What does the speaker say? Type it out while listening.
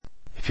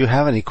you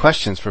have any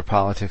questions for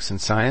Politics and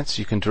Science,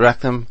 you can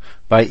direct them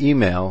by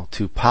email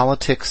to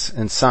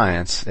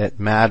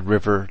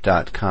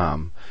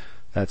politicsandscience@madriver.com.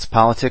 That's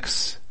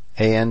politics,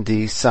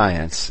 A-N-D,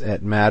 science,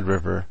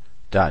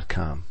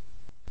 @madriver.com.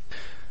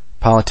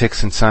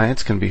 Politics and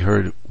Science can be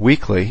heard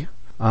weekly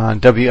on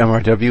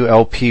WMRW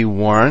LP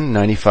Warren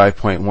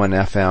 95.1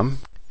 FM,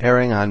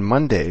 airing on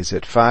Mondays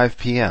at 5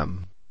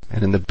 p.m.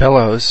 And in the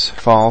Bellows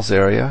Falls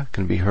area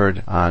can be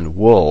heard on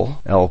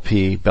Wool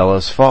LP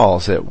Bellows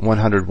Falls at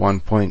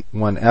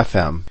 101.1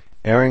 FM,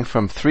 airing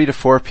from 3 to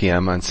 4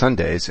 p.m. on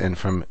Sundays and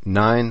from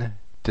 9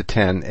 to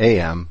 10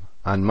 a.m.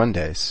 on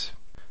Mondays.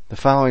 The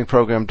following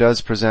program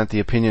does present the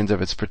opinions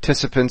of its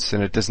participants,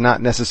 and it does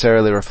not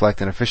necessarily reflect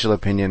an official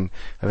opinion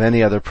of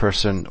any other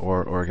person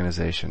or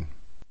organization.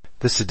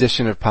 This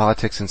edition of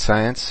Politics and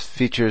Science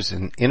features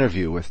an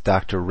interview with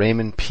Dr.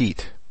 Raymond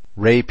Peat.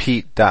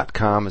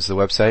 RayPeat.com is the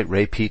website,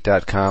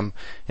 raypeat.com,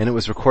 and it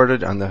was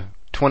recorded on the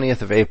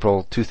 20th of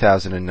April,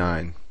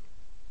 2009.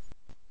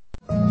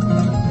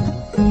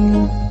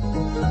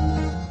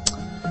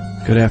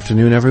 Good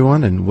afternoon,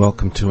 everyone, and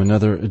welcome to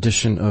another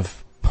edition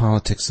of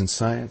Politics and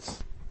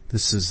Science.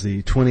 This is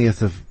the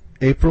 20th of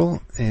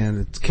April, and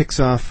it kicks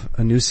off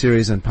a new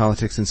series on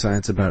Politics and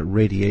Science about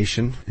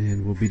radiation,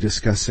 and we'll be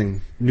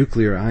discussing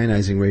nuclear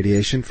ionizing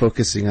radiation,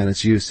 focusing on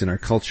its use in our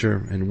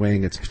culture and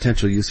weighing its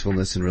potential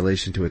usefulness in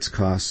relation to its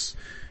costs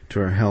to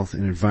our health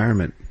and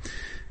environment.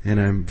 And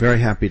I'm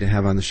very happy to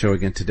have on the show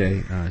again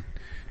today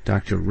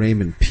Dr.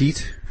 Raymond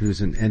Peat,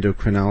 who's an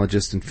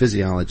endocrinologist and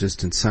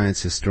physiologist and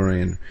science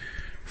historian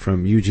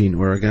from Eugene,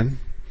 Oregon.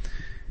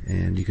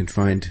 And you can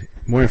find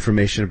more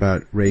information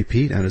about Ray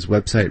Peat on his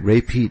website,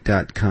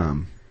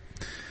 raypeat.com.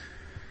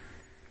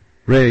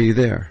 Ray, are you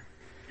there?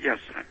 Yes.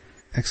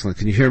 Excellent.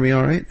 Can you hear me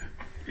all right?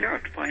 Yeah,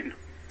 it's fine.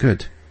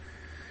 Good.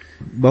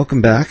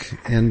 Welcome back,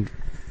 and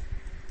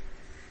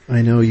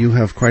I know you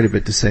have quite a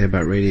bit to say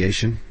about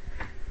radiation.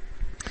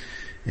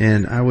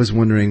 And I was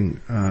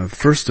wondering,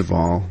 first of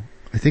all,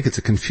 I think it's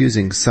a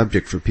confusing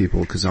subject for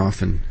people because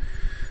often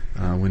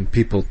when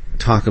people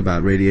talk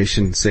about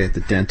radiation, say at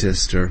the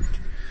dentist or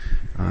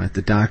at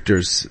the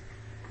doctor's,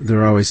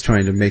 they're always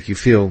trying to make you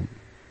feel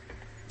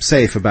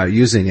safe about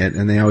using it,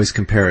 and they always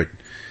compare it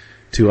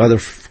to other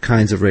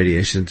kinds of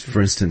radiation.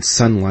 For instance,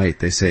 sunlight,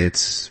 they say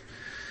it's,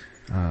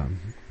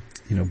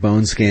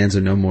 bone scans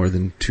are no more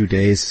than 2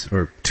 days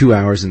or 2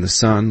 hours in the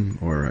sun,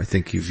 or I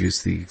think you've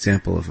used the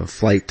example of a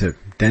flight to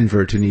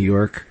Denver to New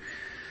York,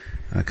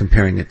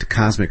 comparing it to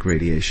cosmic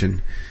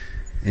radiation.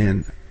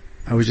 And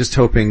I was just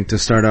hoping to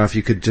start off,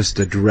 you could just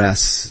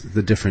address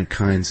the different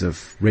kinds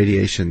of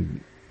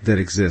radiation that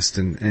exist,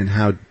 and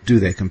how do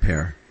they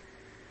compare?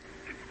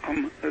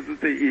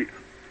 The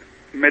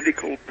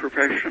medical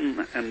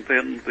profession and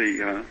then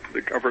the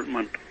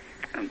government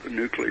and the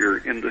nuclear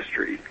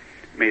industry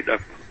made up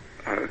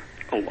a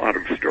lot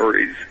of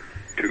stories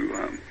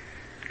to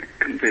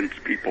convince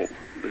people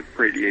that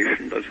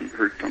radiation doesn't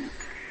hurt them.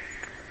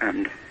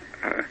 And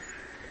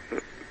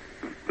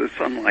the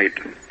sunlight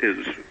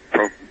is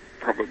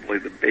probably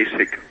the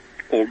basic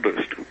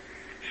oldest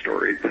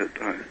story that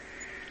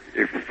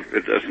if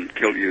it doesn't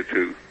kill you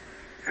to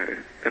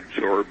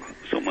absorb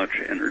so much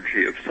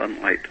energy of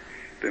sunlight,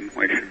 then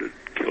why should it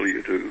kill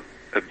you to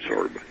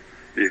absorb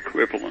the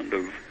equivalent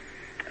of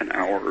an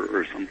hour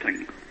or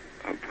something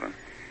of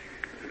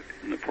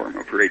in the form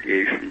of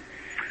radiation?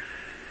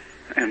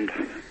 And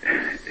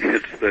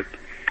it's that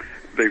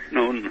they've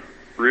known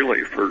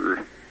really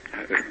for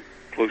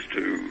close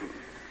to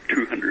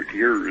 200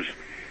 years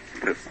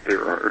that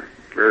there are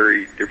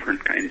very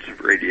different kinds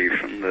of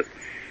radiation that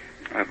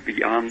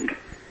beyond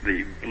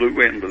the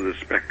blue end of the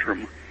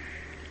spectrum,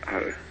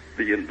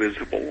 the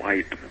invisible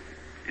light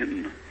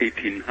in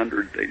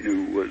 1800 they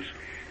knew was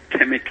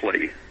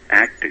chemically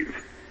active.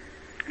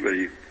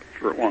 They,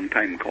 for a long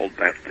time, called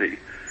that the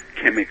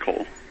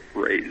chemical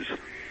rays,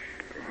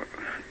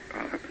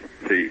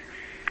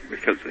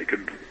 because they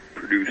could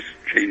produce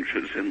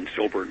changes in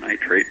silver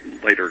nitrate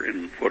and later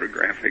in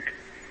photographic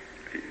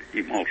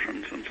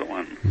emulsions and so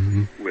on,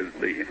 with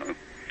the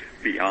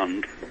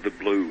beyond the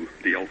blue,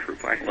 the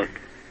ultraviolet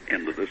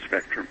end of the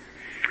spectrum.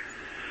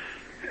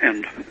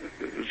 And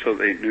so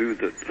they knew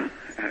that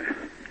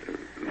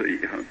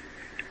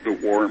the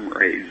warm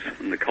rays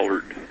and the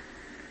colored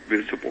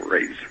visible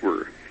rays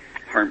were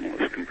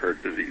harmless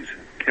compared to these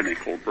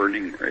chemical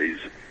burning rays,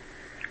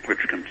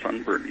 which can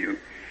sunburn you.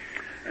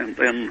 And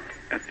then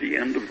at the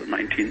end of the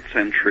 19th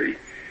century,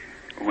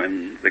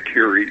 when the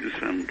Curies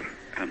and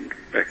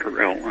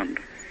Becquerel and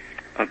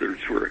others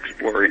were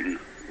exploring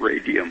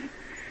radium,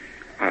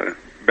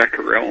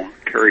 Becquerel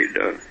carried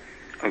a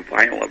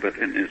vial of it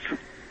in his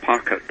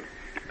pocket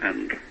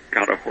and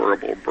got a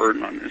horrible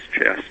burn on his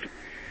chest.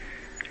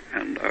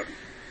 And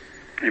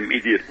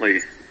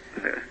immediately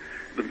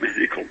the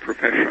medical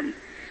profession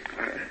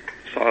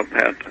saw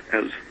that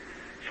as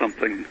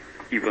something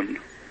even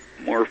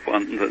more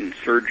fun than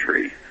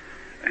surgery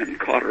and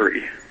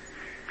cautery.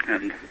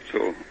 And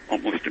so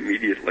almost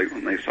immediately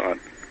when they saw it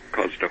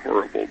caused a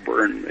horrible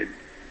burn, they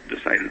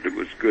decided it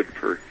was good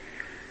for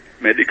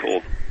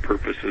medical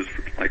purposes,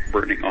 like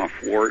burning off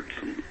warts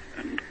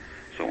and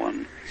so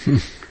on.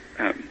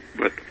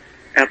 But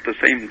at the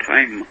same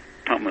time,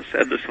 Thomas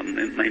Edison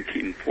in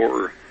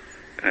 1904,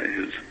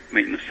 his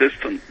main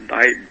assistant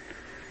died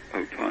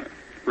of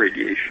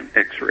radiation,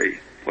 X-ray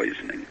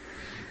poisoning,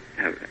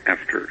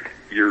 after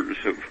years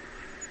of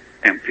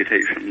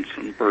amputations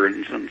and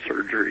burns and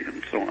surgery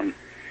and so on.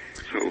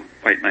 So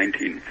by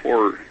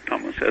 1904,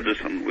 Thomas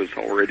Edison was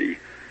already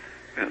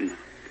an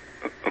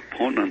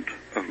opponent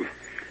of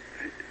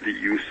the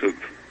use of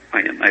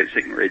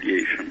ionizing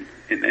radiation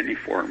in any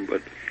form,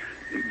 but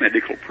the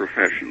medical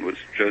profession was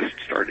just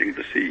starting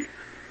to see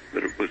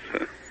that it was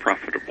a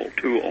profitable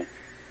tool.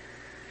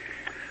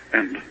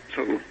 And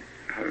so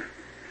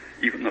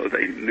even though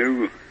they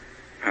knew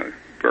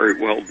very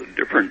well the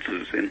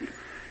differences in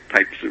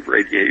types of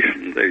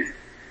radiation,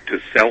 to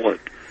sell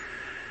it,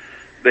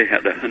 they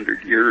had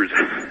 100 years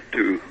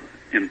to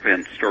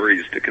invent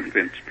stories to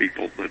convince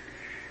people that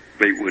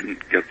they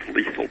wouldn't get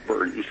lethal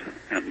burns.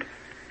 And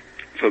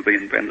so they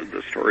invented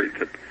the story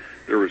that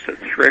there was a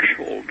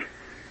threshold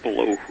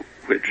below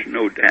which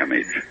no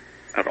damage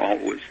at all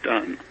was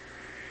done.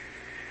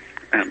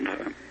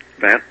 And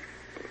that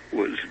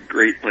was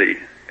greatly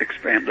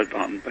expanded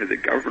on by the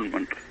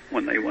government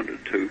when they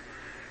wanted to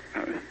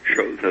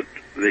show that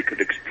they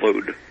could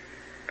explode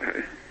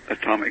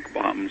atomic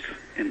bombs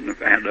in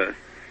Nevada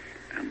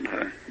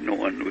and no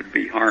one would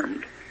be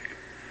harmed.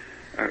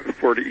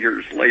 40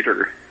 years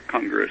later,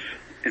 Congress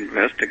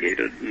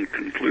investigated and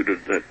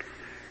concluded that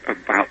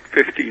about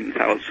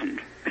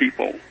 15,000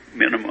 people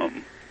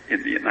minimum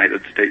in the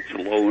United States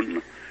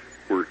alone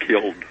were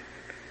killed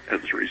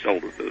as a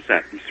result of those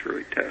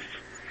atmospheric tests.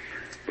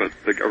 But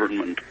the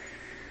government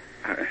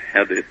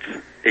had its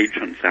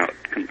agents out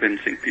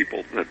convincing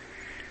people that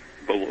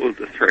below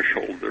the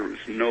threshold there was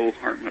no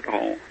harm at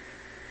all,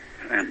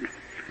 and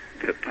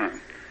that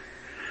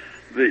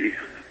the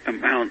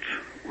amounts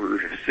were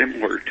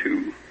similar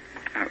to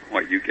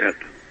what you get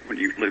when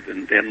you live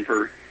in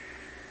Denver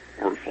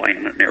or fly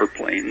in an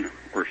airplane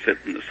or sit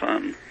in the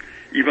sun.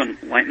 Even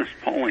Linus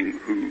Pauling,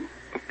 who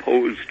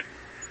opposed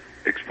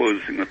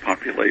exposing the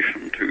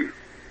population to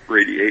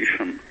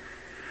radiation,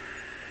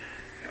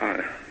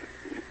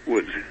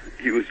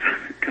 was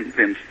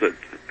convinced that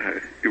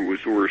it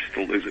was worse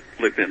to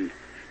live in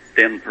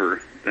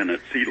Denver than at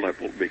sea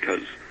level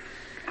because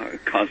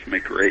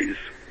cosmic rays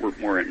were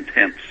more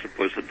intense,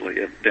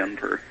 supposedly, at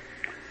Denver,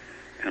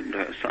 and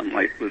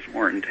sunlight was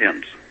more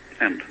intense.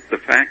 And the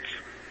facts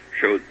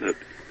showed that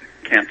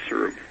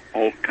cancer of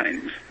all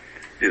kinds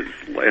is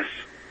less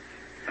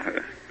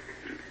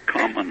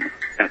common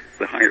at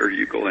the higher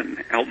you go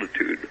in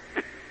altitude.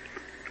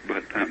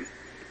 But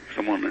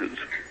someone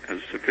as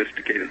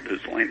sophisticated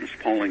as Linus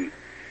Pauling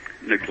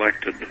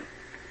neglected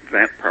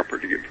that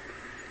property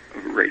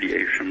of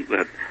radiation,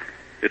 that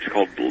it's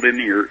called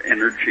linear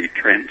energy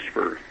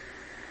transfer.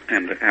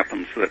 And it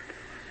happens that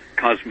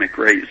cosmic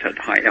rays at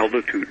high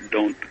altitude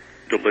don't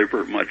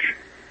deliver much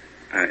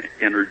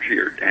energy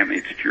or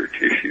damage to your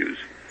tissues,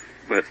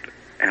 but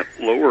at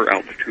lower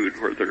altitude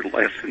where they're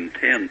less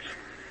intense,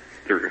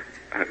 they're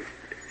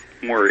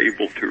more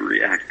able to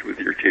react with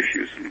your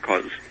tissues and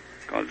cause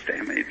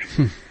damage.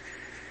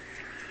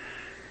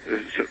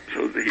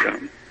 So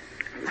the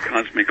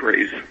cosmic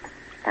rays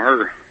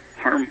are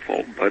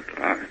harmful, but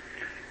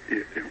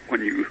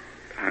when you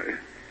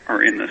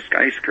are in a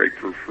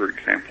skyscraper, for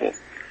example,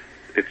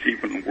 it's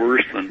even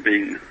worse than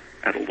being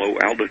at a low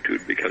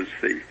altitude because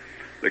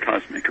the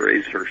cosmic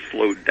rays are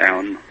slowed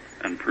down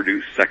and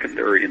produce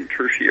secondary and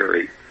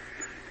tertiary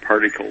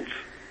particles,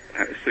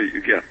 so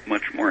you get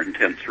much more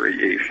intense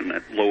radiation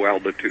at low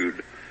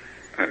altitude,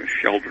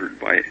 sheltered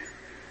by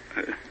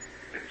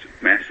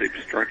massive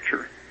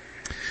structure.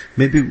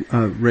 Maybe,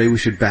 Ray, we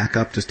should back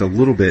up just a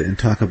little bit and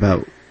talk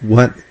about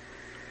what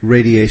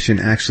radiation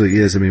actually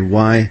is. I mean,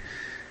 why,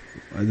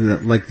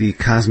 like the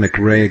cosmic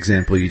ray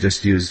example you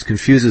just used,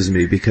 confuses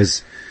me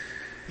because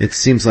it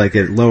seems like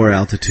at lower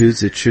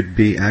altitudes it should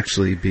be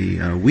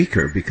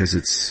weaker because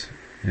it's,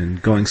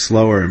 and going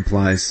slower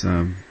implies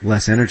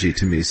less energy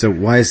to me. So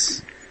why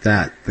is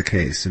that the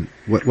case, and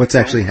what's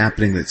actually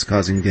happening that's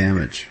causing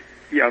damage?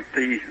 Yeah,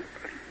 the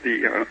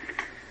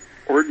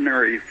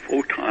ordinary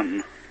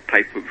photon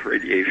type of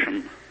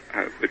radiation,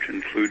 which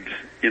includes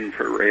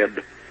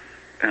infrared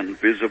and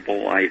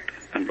visible light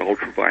and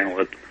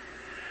ultraviolet,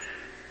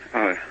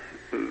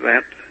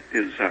 that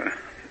is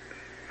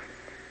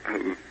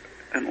an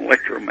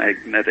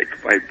electromagnetic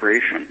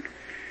vibration,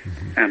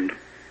 and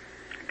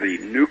the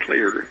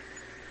nuclear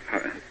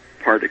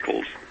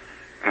particles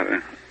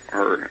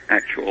are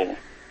actual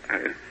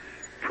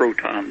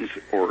protons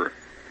or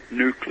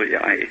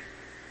nuclei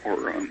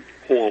or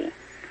whole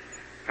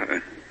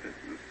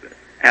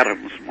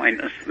atoms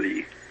minus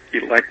the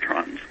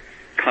electrons.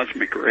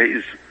 Cosmic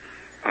rays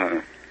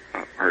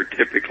are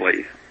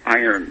typically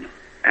iron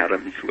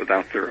atoms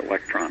without their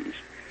electrons.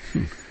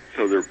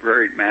 So they're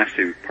very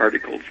massive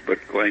particles, but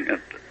going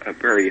at a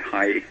very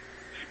high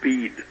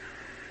speed.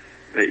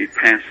 They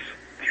pass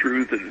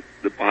through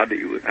the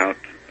body without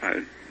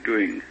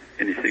doing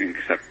anything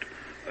except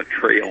a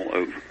trail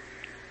of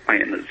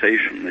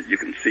ionization that you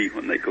can see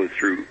when they go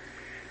through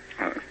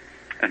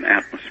an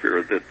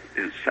atmosphere that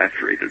is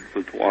saturated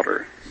with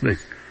water. The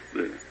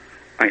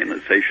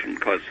ionization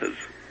causes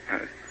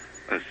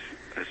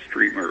a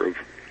streamer of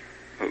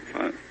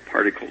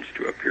particles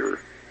to appear.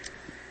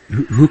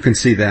 Who can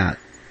see that?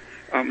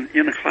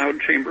 In a cloud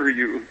chamber,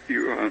 you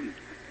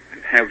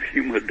have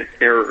humid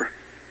air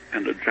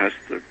and adjust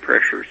the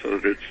pressure so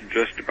that it's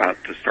just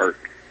about to start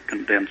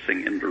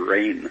condensing into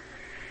rain.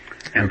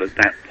 And at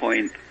that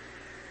point,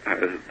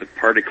 the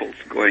particles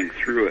going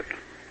through it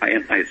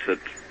ionize it,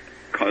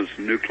 cause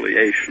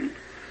nucleation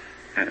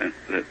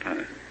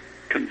that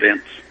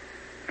condense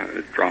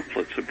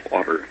droplets of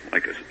water,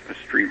 like a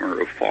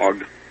streamer of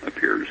fog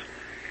appears.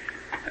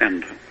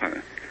 And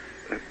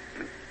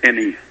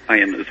any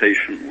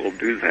ionization will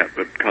do that,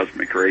 but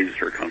cosmic rays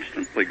are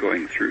constantly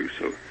going through,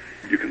 so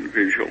you can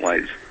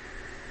visualize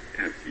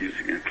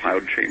using a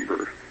cloud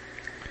chamber.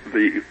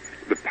 The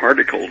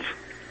particles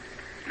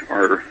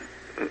are,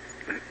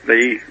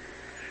 they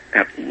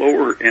at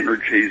lower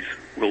energies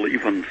will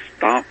even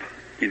stop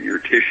in your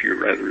tissue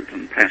rather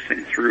than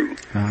passing through.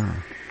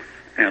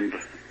 And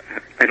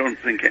I don't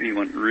think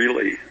anyone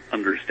really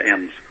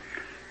understands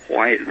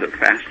why the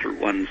faster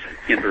ones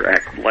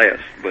interact less,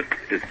 but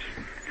it's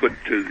put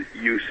to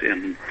use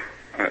in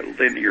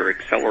linear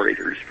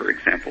accelerators, for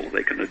example.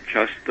 They can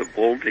adjust the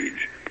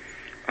voltage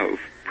of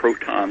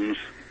protons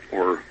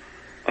or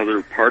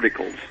other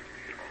particles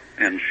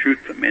and shoot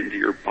them into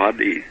your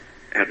body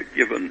at a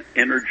given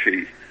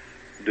energy,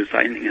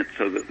 designing it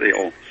so that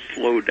they'll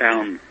slow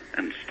down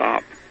and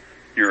stop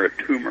near a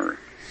tumor.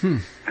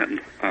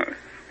 And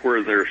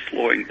where they're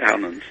slowing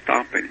down and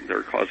stopping,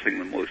 they're causing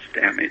the most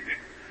damage.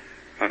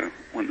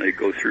 When they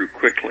go through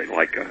quickly,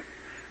 like a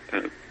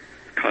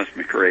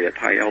cosmic ray at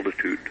high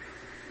altitude,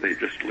 they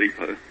just leave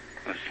a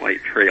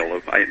slight trail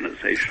of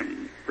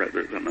ionization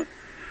rather than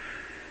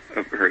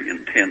a very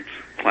intense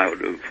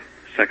cloud of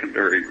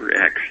secondary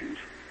reactions.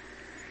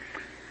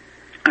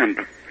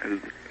 And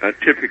a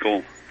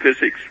typical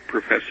physics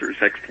professor's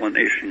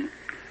explanation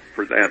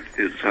for that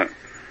is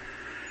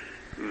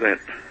that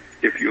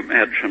if you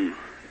imagine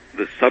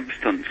the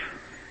substance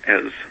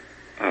as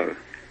a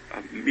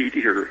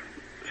meteor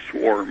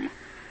swarm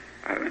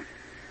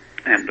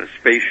and a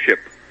spaceship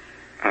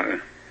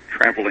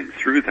traveling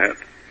through that,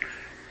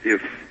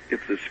 if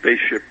the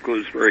spaceship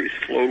goes very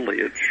slowly,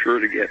 it's sure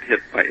to get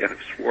hit by a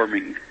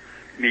swarming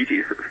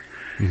meteor.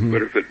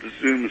 But if it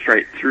zooms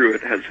right through,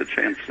 it has a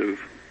chance of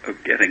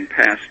getting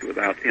past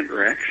without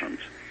interactions.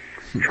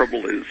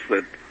 Trouble is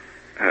that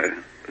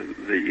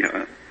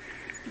the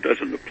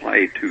doesn't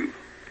apply to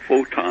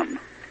photon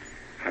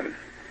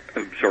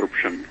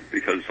absorption,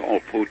 because all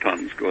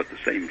photons go at the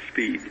same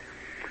speed.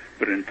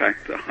 But in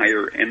fact, the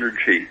higher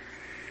energy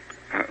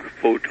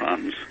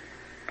photons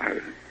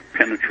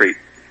penetrate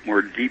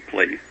more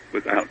deeply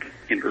without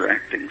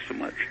interacting so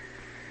much.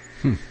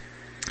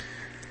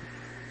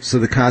 So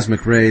the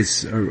cosmic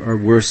rays are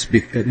worse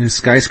in a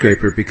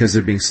skyscraper because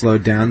they're being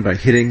slowed down by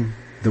hitting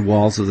the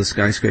walls of the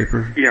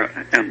skyscraper? Yeah,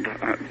 and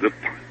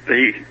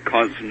they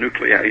cause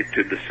nuclei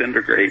to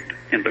disintegrate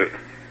into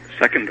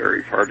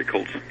secondary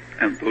particles,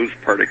 and those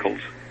particles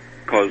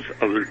cause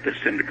other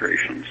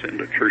disintegrations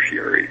into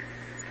tertiary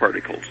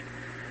particles.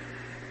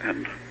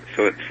 And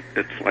so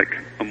it's like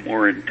a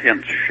more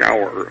intense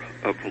shower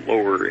of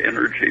lower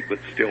energy but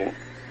still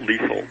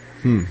lethal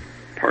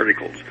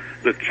particles.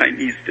 The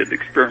Chinese did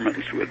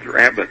experiments with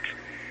rabbits,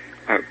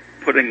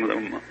 putting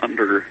them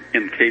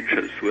in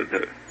cages with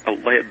a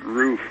lead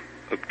roof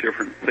of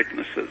different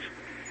thicknesses,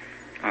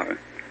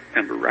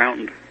 and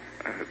around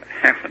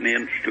half an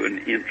inch to an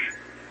inch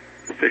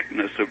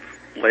thickness of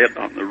lead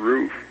on the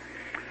roof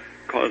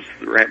caused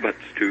the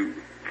rabbits to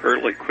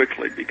fairly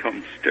quickly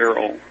become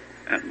sterile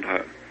and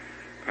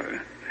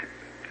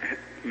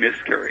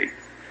miscarry.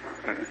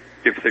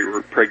 If they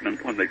were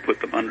pregnant when they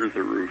put them under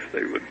the roof,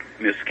 they would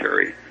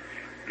miscarry,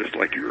 just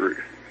like you were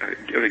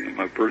giving them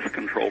a birth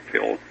control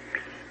pill.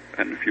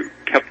 And if you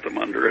kept them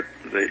under it,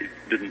 they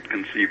didn't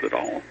conceive at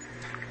all.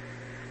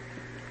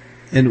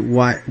 And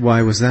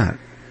why was that?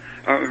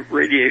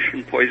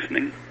 Radiation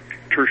poisoning,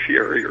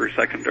 tertiary or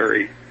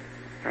secondary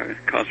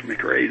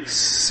cosmic rays.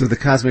 So the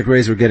cosmic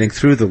rays were getting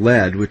through the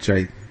lead, which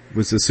I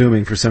was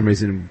assuming for some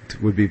reason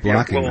would be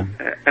blocking them.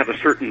 At a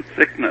certain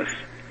thickness,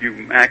 you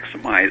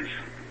maximize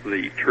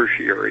the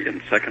tertiary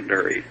and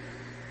secondary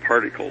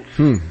particles.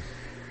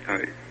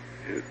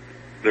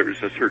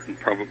 There's a certain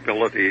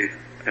probability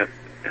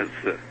as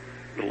the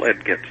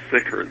lead gets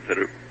thicker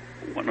that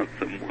one of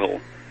them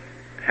will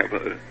have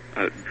a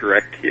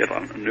direct hit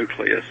on the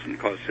nucleus and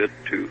cause it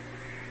to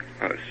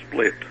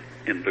split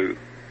into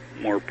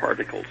more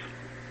particles.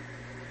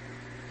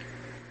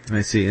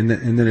 I see, and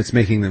then it's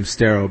making them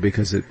sterile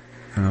because it.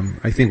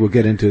 I think we'll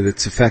get into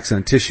its effects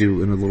on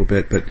tissue in a little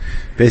bit, but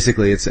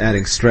basically it's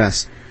adding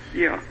stress.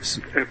 Yeah,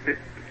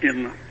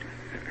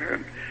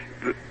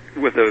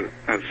 with a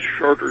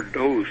shorter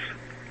dose,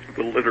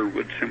 the litter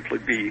would simply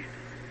be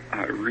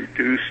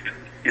reduced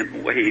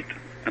in weight,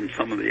 and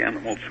some of the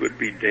animals would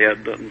be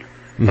dead and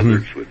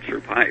others would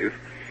survive.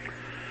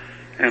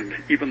 And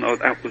even though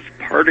that was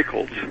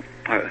particles,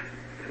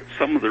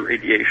 some of the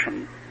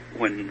radiation,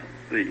 when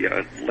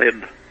the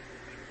lead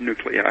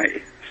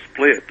nuclei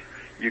split,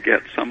 you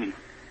get some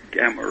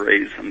gamma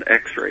rays and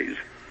X-rays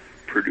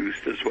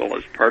produced as well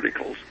as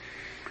particles.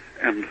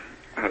 And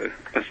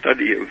a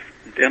study of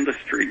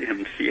dentistry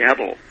in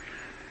Seattle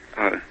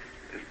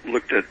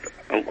looked at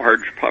a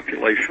large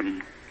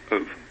population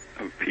of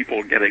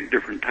people getting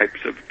different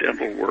types of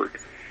dental work,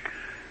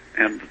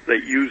 and they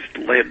used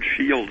lead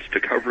shields to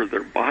cover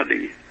their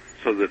body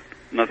so that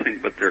nothing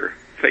but their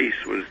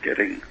face was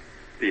getting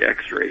the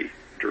X-ray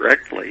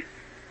directly.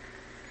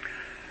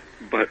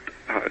 But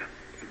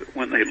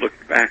when they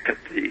looked back at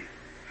the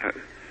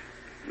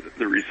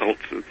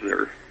results of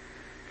their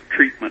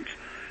treatments,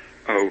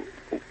 a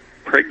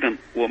pregnant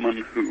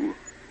woman who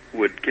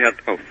would get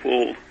a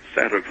full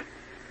set of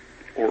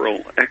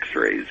oral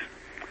X-rays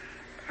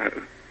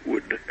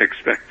would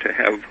expect to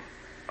have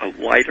a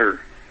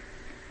lighter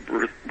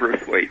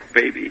birth weight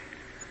baby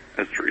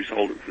as a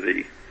result of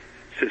the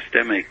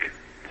systemic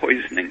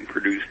poisoning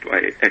produced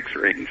by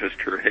X-raying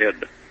just her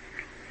head.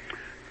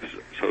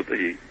 So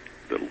the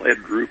lead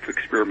roof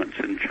experiments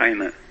in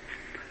China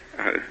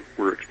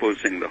were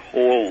exposing the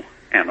whole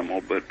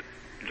animal, but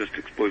just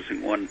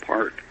exposing one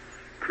part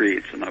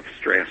creates enough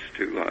stress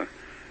to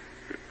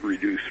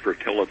reduce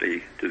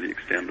fertility to the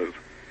extent of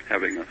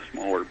having a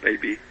smaller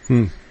baby.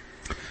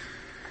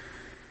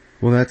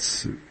 Well,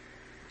 that's,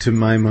 to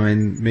my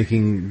mind,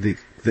 making the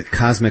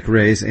cosmic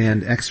rays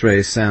and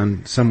X-rays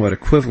sound somewhat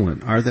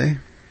equivalent, are they?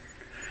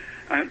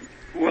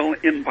 Well,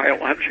 in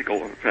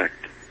biological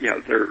effect, yeah,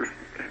 they're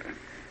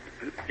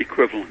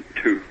equivalent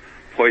to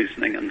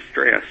poisoning and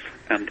stress.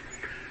 And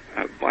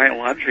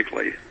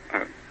biologically,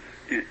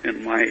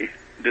 in my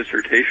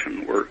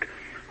dissertation work,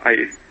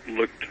 I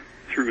looked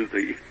through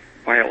the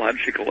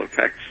biological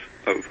effects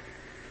of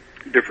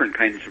different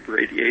kinds of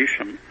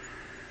radiation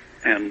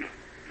and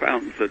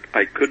found that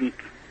I couldn't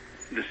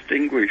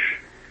distinguish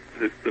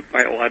the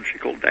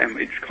biological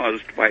damage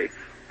caused by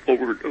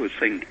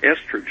overdosing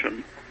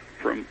estrogen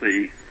from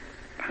the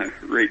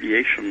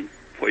radiation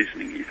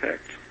poisoning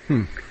effects.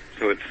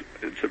 So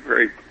it's a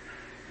very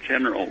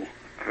general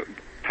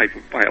type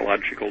of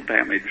biological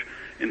damage.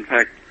 In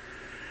fact,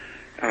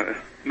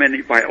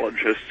 many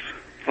biologists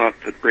thought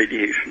that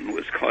radiation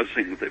was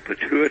causing the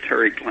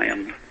pituitary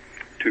gland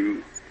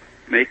to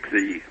make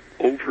the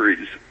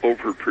ovaries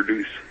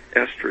overproduce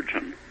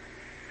estrogen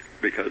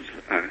because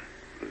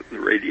the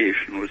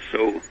radiation was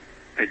so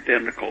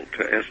identical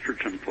to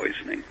estrogen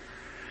poisoning.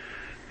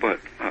 But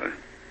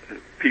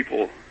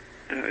people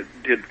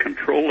did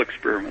control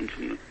experiments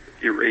and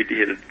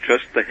irradiated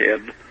just the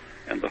head,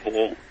 and the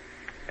whole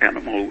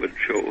animal would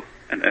show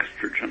an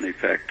estrogen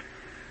effect,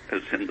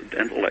 as in the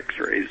dental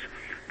X-rays.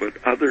 But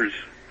others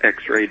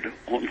X-rayed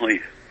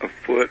only a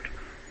foot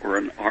or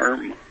an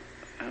arm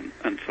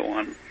and so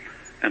on,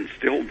 and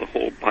still the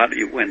whole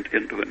body went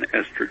into an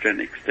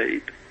estrogenic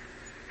state,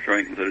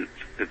 showing that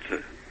it's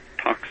a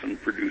toxin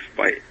produced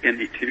by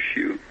any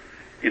tissue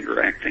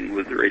interacting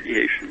with the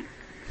radiation.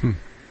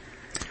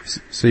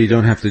 So you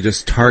don't have to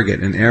just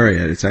target an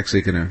area. It's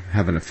actually going to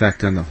have an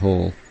effect on the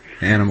whole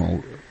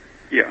animal.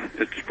 Yeah,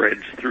 it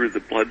spreads through the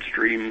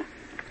bloodstream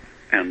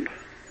and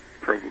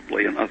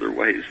probably in other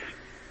ways.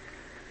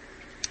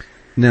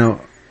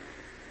 Now,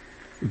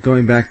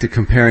 going back to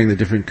comparing the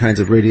different kinds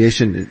of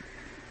radiation,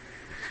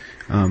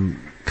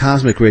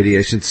 cosmic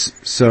radiations,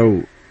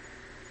 so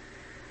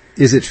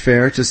is it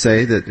fair to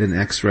say that an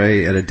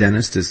X-ray at a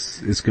dentist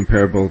is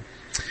comparable,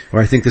 or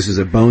I think this was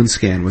a bone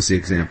scan was the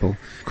example,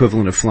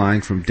 equivalent of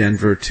flying from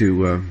Denver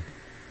to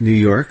New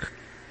York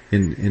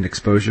in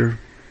exposure?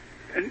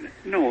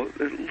 No,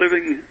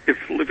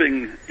 if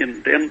living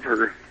in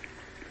Denver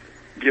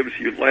gives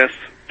you less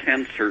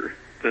cancer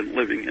than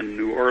living in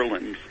New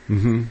Orleans,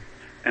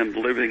 and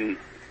living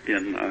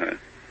in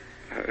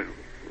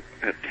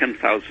at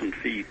 10,000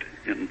 feet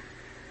in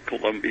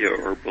Colombia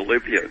or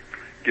Bolivia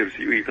gives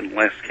you even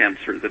less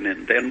cancer than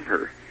in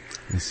Denver.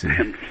 I see.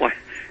 And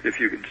if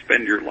you could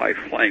spend your life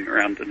flying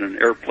around in an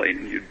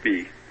airplane, you'd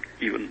be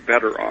even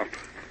better off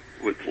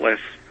with less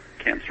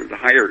cancer. The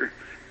higher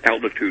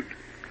altitude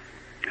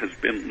has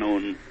been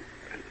known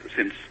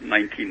since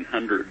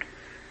 1900,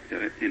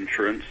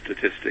 insurance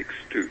statistics,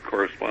 to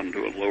correspond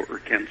to a lower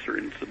cancer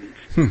incidence.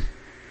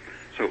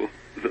 So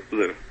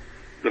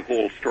the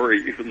whole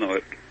story, even though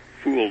it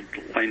fooled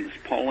Linus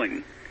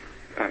Pauling,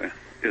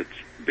 it's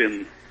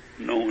been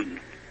known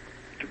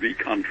to be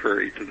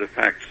contrary to the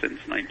facts since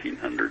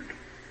 1900,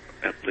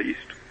 at least.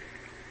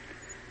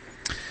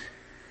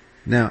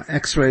 Now,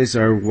 X-rays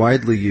are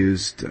widely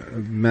used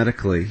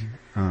medically,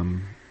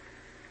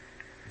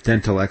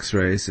 dental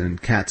X-rays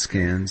and CAT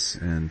scans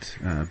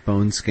and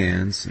bone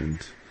scans,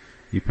 and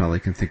you probably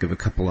can think of a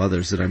couple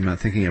others that I'm not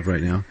thinking of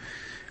right now.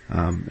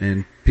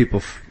 And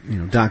people,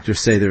 doctors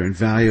say they're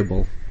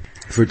invaluable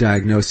for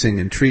diagnosing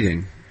and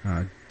treating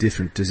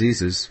different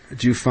diseases.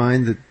 Do you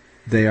find that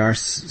they are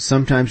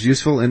sometimes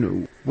useful?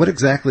 And what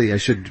exactly,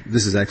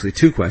 this is actually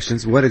two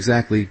questions, what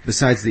exactly,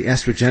 besides the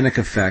estrogenic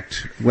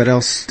effect, what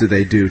else do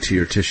they do to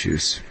your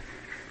tissues?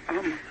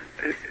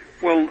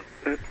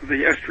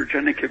 the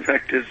estrogenic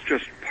effect is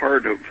just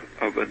part of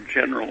a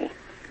general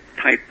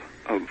type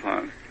of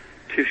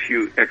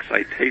tissue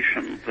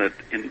excitation that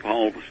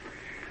involves,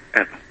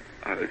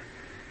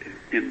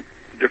 in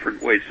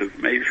different ways of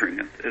measuring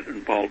it, it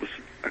involves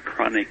a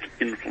chronic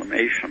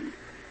inflammation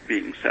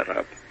being set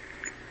up.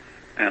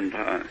 And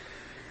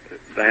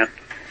that,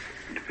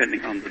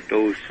 depending on the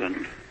dose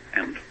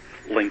and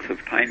length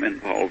of time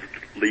involved,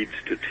 leads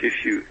to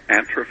tissue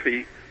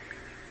atrophy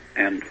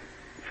and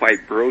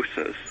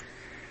fibrosis.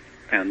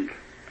 And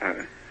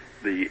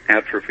the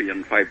atrophy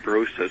and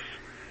fibrosis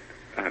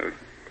are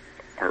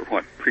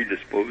what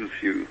predispose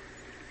you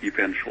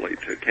eventually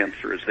to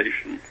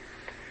cancerization.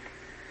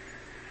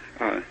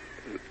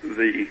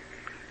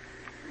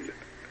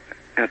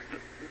 At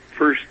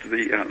first,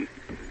 the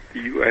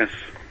U.S.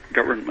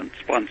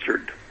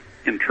 government-sponsored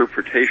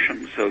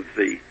interpretations of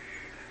the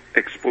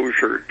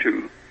exposure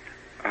to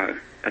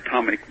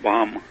atomic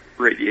bomb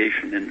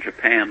radiation in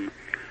Japan,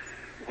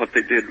 what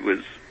they did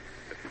was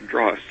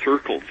draw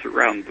circles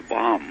around the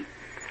bomb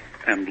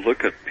and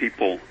look at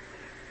people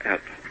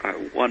at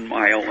 1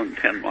 mile and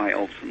 10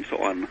 miles and so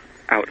on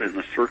out in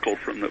a circle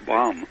from the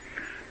bomb.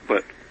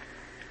 But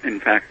in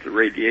fact, the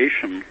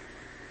radiation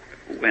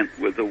went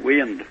with the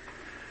wind.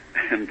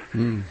 And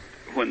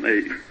when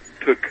they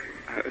took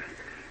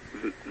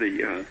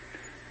the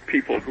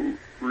people who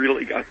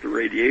really got the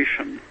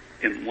radiation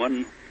in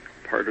one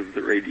part of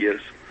the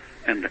radius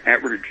and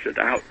averaged it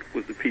out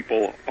with the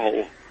people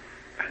all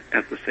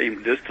at the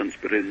same distance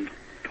but in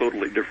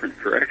totally different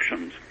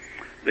directions,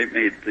 they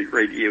made the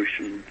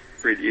radiation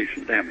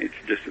damage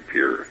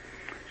disappear.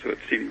 So it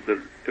seemed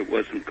that it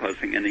wasn't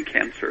causing any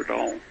cancer at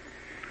all.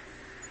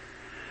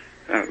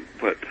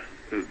 But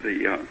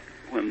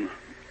when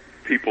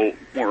people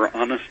more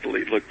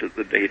honestly looked at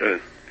the data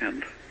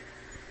and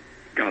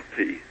got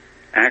the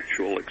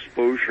actual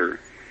exposure,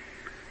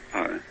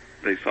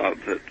 they saw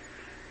that,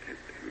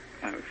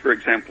 for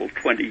example,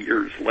 20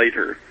 years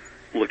later,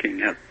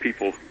 looking at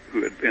people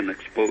who had been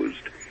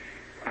exposed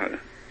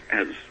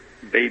as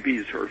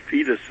babies or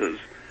fetuses,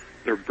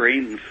 their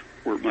brains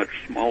were much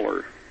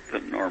smaller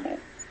than normal.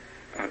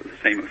 The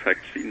same effect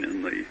seen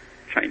in the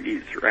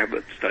Chinese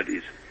rabbit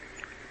studies.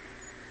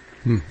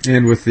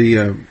 And with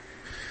the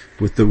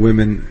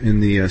women in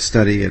the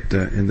study at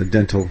in the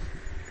dental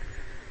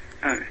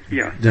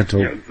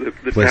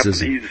the places.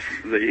 Japanese,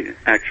 they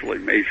actually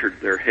measured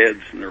their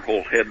heads, and their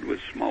whole head was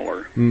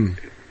smaller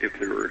if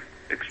they were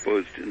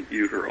exposed in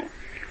utero.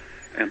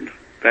 And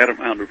that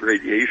amount of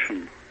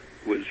radiation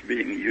was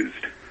being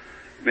used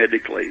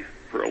medically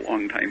for a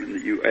long time in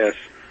the U.S.,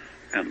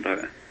 and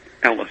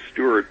Alice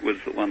Stewart was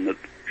the one that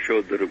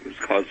showed that it was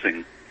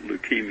causing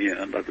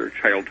leukemia and other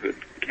childhood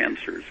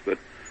cancers, but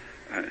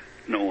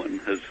no one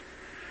has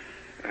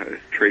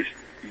traced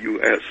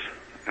U.S.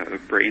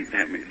 Brain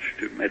damage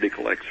to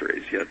medical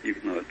x-rays yet,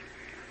 even though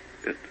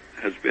it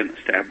has been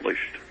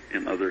established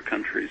in other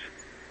countries.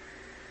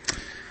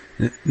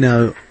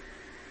 Now,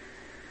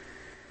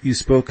 you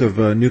spoke of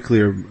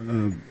nuclear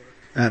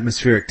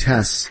atmospheric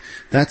tests.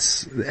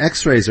 That's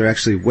X-rays are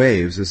actually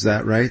waves. Is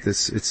that right?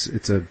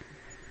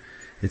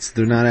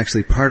 They're not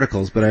actually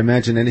particles, but I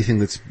imagine anything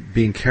that's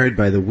being carried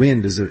by the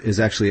wind is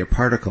actually a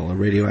particle, a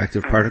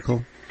radioactive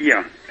particle.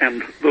 Yeah,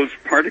 and those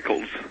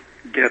particles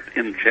get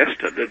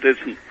ingested. It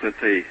isn't that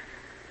they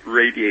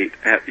radiate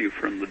at you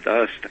from the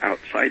dust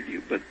outside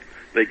you, but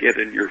they get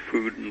in your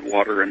food and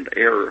water and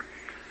air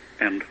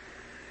and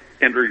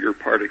enter your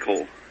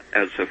particle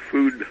as a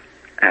food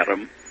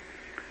atom,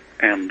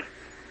 and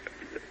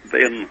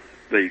then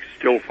they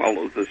still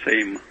follow the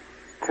same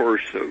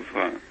course of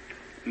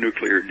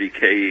nuclear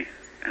decay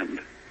and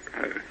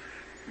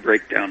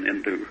break down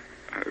into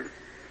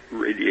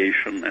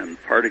radiation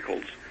and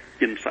particles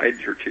inside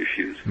your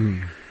tissues.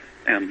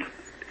 And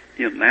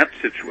in that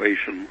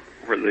situation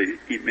where they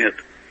emit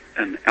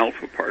an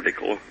alpha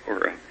particle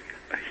or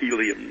a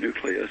helium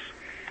nucleus,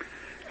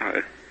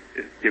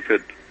 if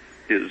it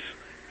is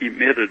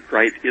emitted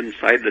right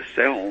inside the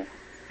cell,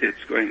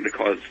 it's going to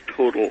cause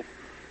total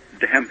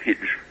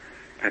damage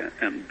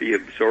and be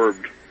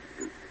absorbed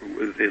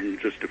within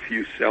just a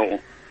few cell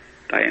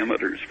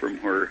diameters from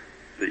where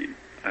the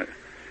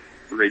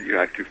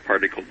radioactive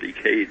particle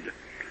decayed.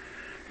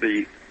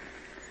 The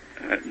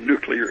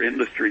nuclear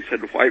industry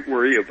said, why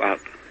worry about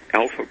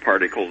alpha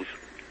particles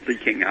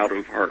leaking out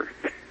of our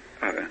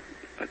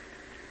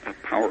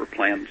power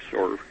plants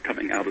or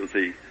coming out of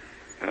the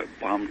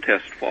bomb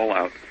test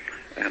fallout?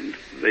 And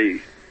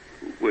they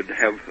would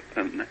have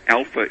an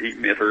alpha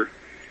emitter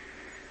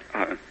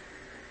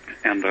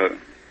and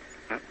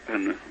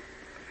an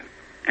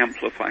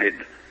amplified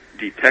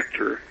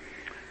detector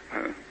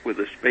with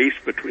a space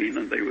between,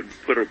 and they would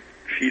put a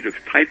sheet of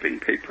typing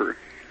paper,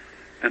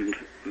 and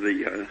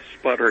the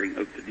sputtering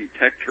of the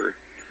detector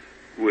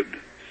would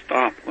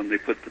stop when they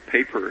put the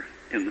paper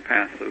in the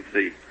path of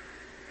the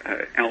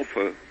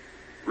alpha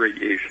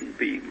radiation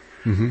beam.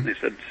 They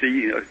said,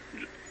 see, it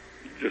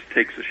just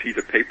takes a sheet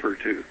of paper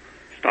to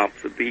stop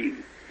the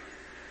beam.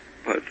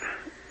 But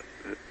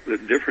the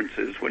difference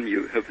is when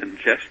you have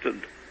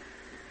ingested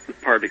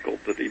the particle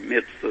that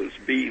emits those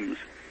beams,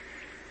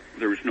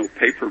 there is no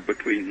paper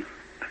between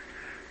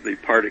the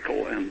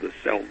particle and the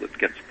cell that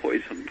gets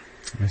poisoned.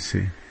 I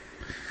see.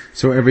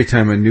 So every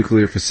time a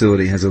nuclear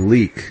facility has a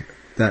leak,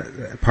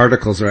 that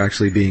particles are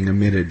actually being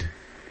emitted.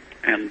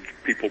 And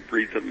people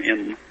breathe them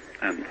in,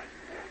 and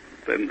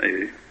then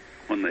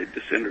when they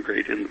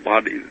disintegrate in the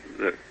body,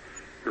 the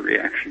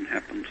reaction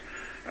happens.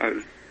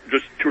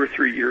 Just 2 or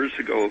 3 years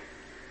ago,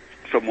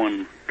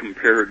 someone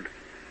compared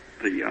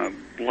the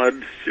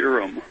blood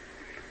serum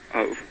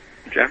of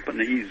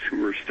Japanese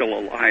who were still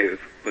alive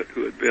but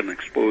who had been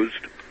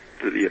exposed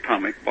to the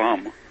atomic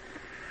bomb.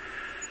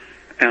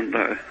 And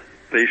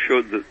they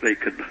showed that they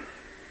could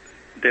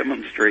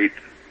demonstrate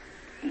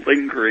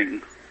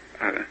lingering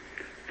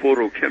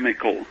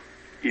photochemical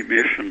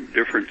emission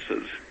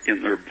differences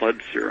in their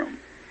blood serum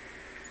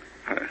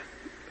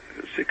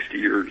 60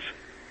 years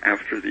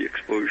after the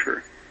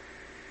exposure.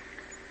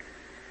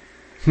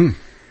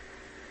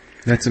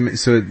 That's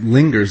so it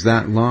lingers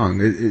that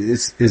long.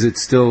 Is it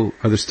still?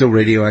 Are there still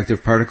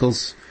radioactive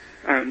particles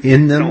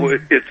in them? No,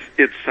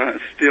 it's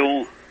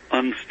still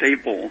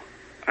unstable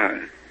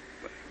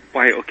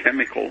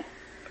biochemical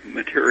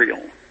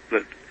material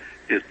that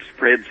it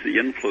spreads the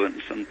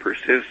influence and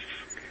persists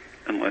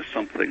unless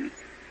something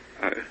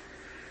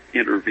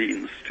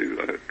intervenes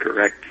to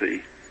correct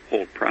the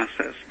whole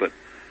process. But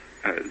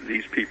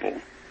these people,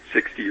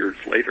 60 years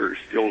later,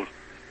 still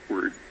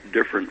were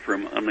different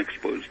from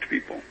unexposed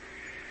people.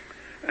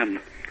 And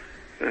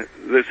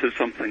this is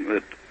something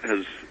that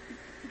has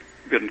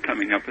been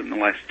coming up in the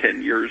last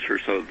 10 years or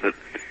so, that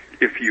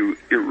if you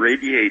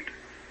irradiate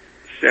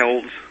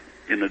cells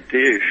in a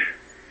dish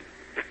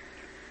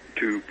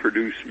to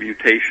produce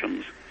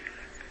mutations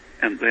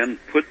and then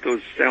put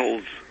those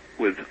cells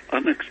with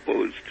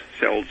unexposed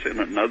cells in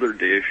another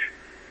dish,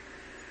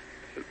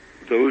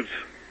 those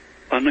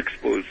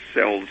unexposed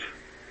cells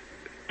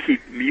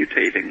keep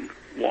mutating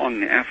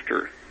long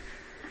after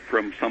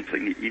from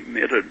something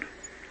emitted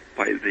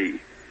by the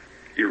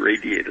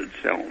irradiated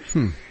cells.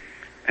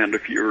 And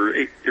if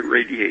you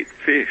irradiate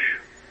fish,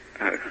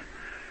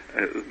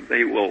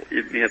 they will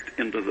emit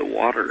into the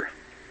water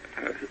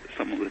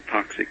some of the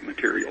toxic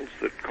materials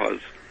that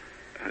cause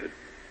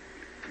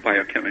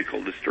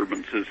biochemical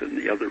disturbances in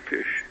the other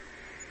fish.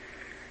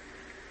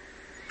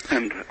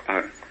 And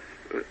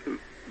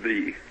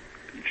the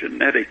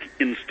genetic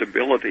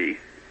instability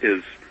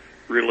is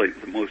really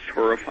the most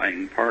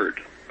horrifying part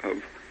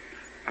of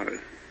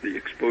the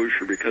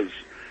exposure, because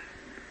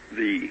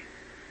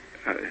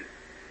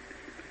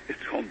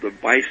it's called the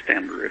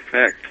bystander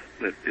effect,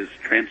 that is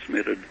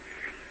transmitted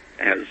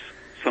as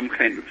some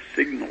kind of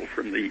signal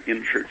from the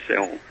injured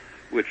cell,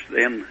 which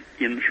then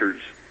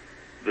injures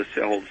the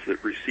cells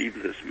that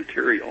receive this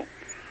material.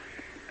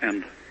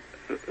 And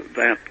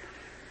that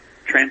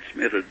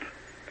transmitted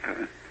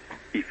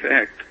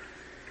effect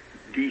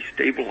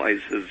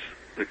destabilizes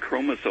the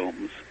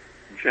chromosomes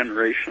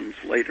generations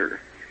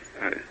later,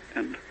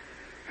 and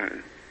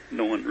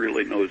no one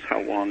really knows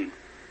how long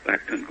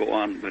that can go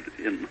on, but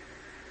in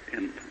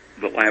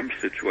the lab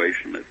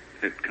situation,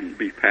 it can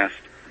be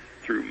passed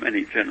through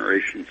many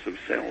generations of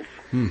cells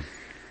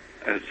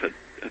as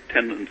a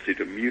tendency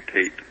to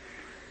mutate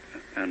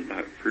and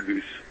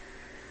produce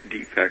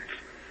defects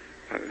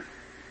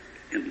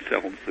in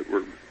cells that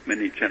were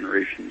many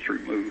generations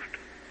removed.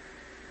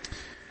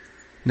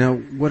 Now,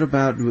 what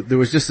about, there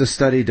was just a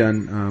study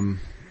done,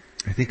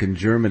 I think in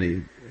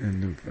Germany,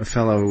 and a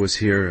fellow was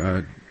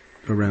here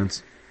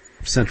around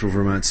central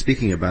Vermont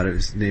speaking about it.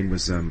 His name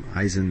was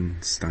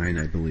Eisenstein,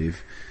 I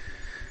believe.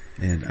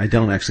 And I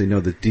don't actually know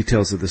the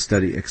details of the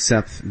study,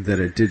 except that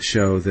it did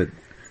show that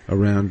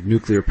around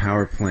nuclear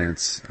power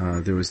plants,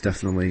 there was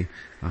definitely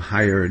a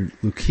higher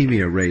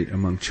leukemia rate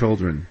among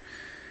children.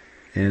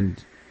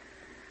 And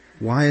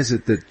why is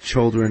it that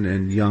children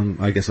and young,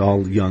 I guess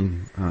all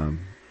young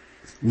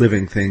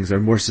living things, are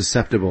more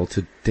susceptible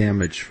to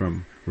damage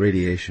from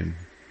radiation?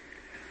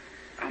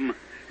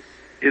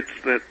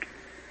 It's that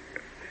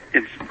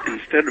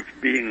instead of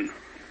being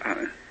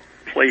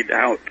played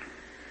out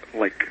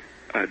like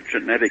a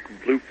genetic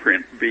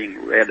blueprint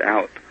being read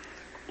out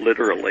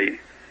literally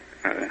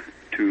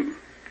to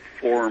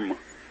form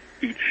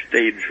each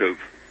stage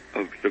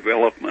of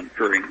development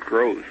during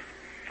growth,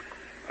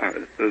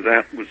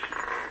 that was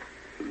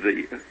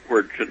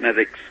where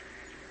genetics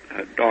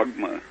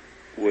dogma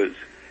was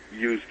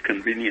used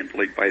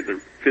conveniently by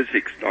the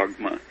physics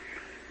dogma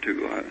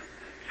to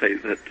say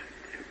that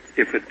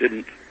if it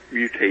didn't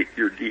mutate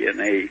your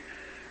DNA,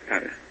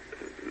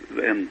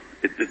 then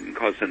it didn't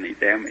cause any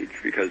damage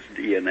because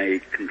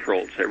DNA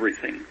controls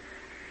everything.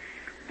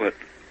 But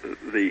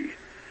the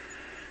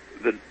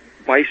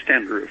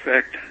bystander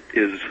effect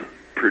is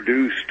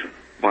produced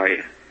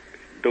by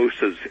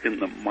doses in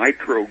the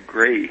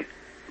microgray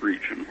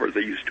region, where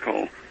they used to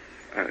call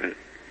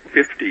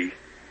 50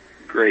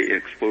 gray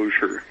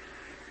exposure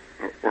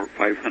or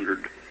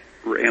 500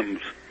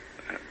 rems,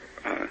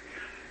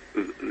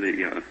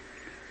 the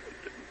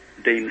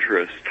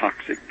dangerous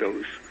toxic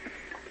dose.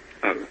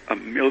 A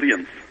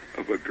millionth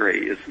of a gray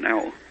is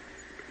now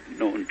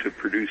known to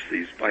produce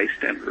these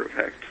bystander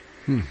effects.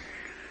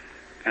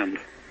 And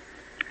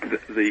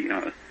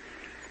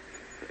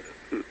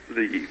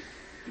the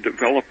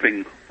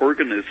developing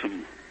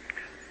organism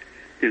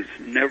is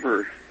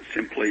never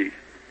simply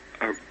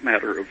a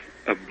matter of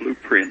a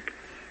blueprint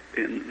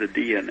in the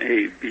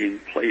DNA being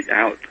played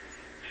out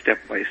step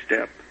by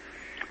step.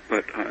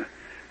 But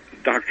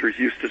doctors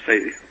used to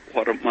say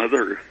what a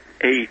mother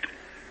ate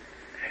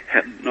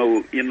had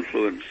no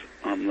influence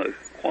on the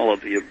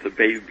quality of the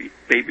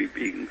baby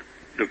being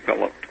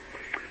developed.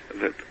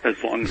 That as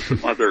long as the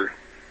mother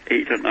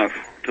ate enough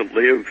to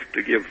live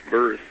to give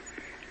birth,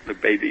 the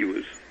baby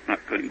was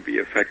not going to be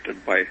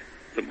affected by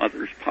the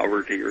mother's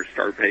poverty or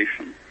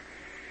starvation.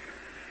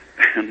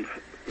 And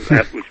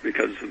that was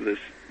because of this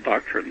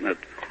doctrine that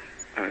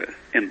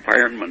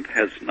environment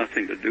has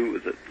nothing to do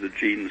with it. The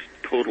genes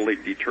totally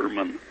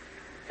determine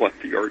what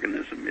the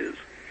organism is.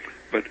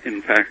 But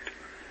in fact,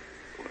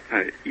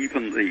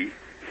 even the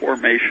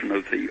formation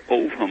of the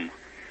ovum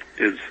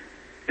is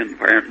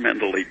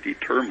environmentally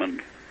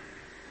determined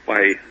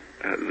by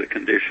the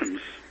conditions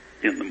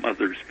in the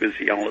mother's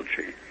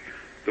physiology.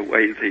 The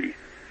way the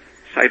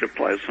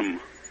cytoplasm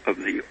of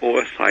the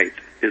oocyte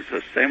is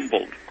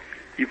assembled,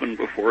 even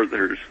before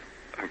there's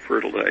a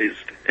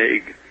fertilized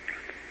egg,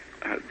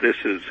 this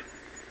is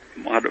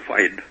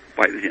modified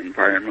by the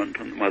environment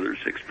and the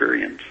mother's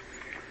experience.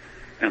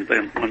 And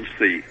then once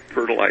the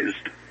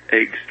fertilized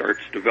egg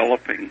starts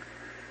developing,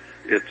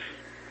 it's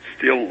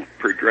still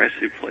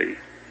progressively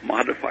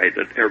modified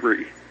at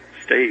every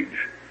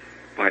stage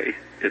by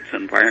its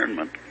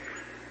environment.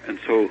 And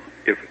so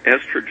if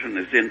estrogen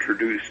is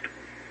introduced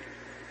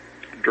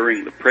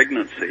during the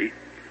pregnancy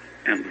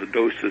and the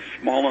dose is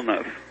small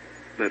enough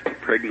that the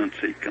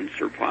pregnancy can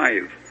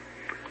survive,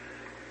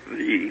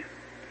 the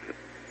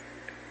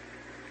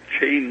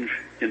change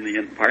in the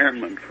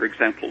environment, for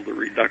example, the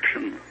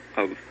reduction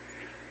of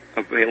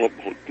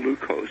available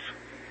glucose,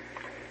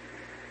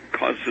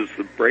 causes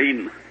the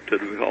brain to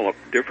develop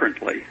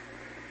differently.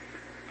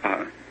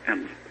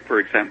 And, for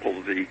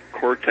example, the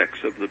cortex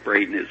of the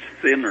brain is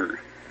thinner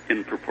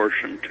in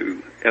proportion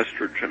to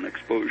estrogen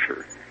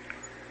exposure.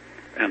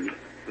 And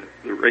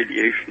the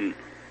radiation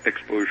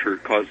exposure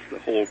caused the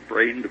whole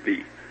brain to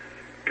be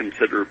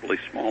considerably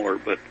smaller,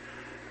 but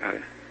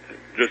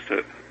just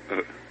a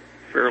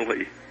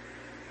fairly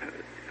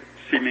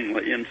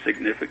seemingly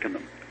insignificant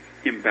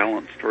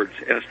imbalance towards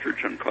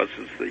estrogen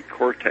causes the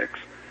cortex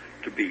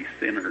to be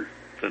thinner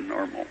than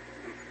normal.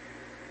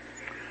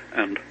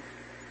 And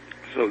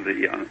so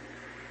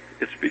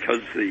it's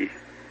because the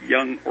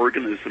young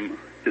organism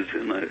is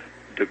in a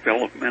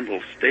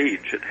developmental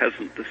stage. It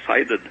hasn't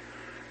decided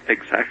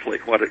exactly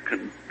what it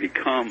can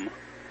become,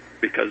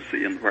 because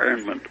the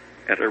environment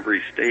at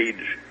every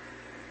stage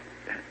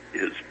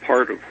is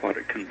part of what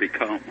it can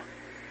become.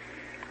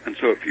 And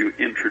so if you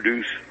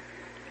introduce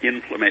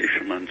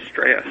inflammation and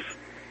stress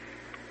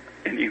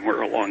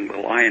anywhere along the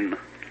line,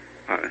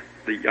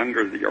 the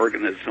younger the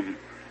organism,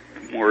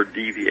 the more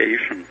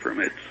deviation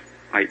from its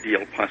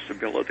ideal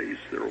possibilities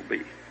there will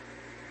be.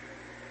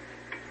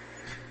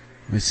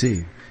 I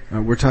see.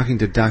 We're talking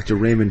to Dr.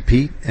 Raymond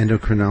Peat,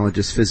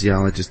 endocrinologist,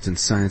 physiologist, and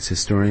science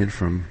historian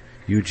from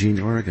Eugene,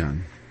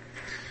 Oregon.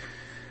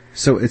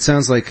 So it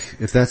sounds like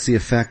if that's the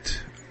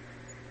effect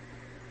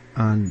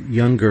on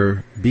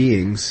younger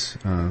beings,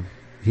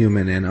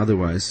 human and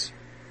otherwise,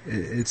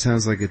 it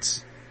sounds like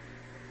it's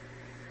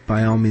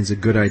by all means a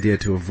good idea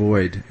to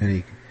avoid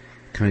any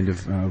kind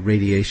of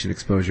radiation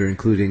exposure,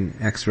 including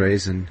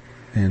X-rays and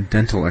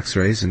dental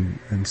X-rays and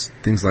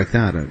things like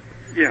that.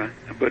 Yeah,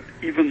 but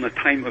even the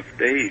time of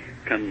day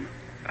can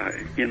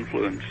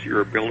influence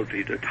your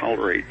ability to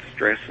tolerate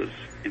stresses,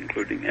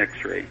 including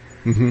X-ray.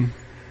 Mm-hmm.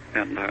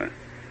 And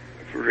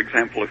for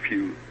example, if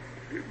you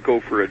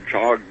go for a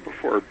jog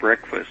before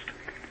breakfast,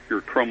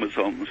 your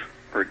chromosomes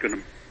are going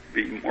to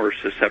be more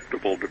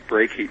susceptible to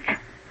breakage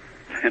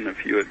than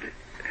if you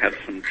had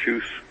some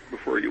juice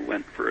before you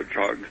went for a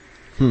jog.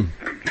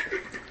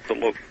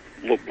 The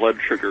low blood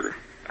sugar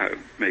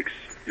makes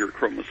your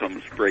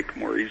chromosomes break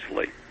more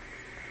easily.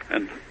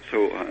 And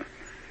so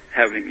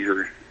having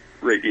your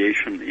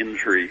radiation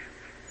injury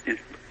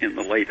in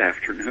the late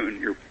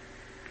afternoon, you're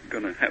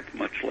going to have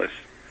much less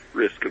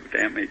risk of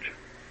damage.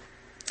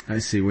 I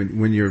see.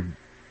 When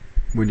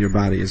your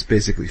body is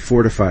basically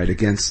fortified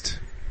against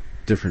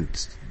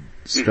different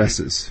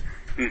stresses.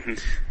 Mm-hmm.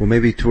 Well,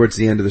 maybe towards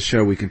the end of the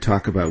show we can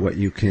talk about what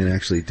you can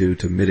actually do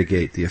to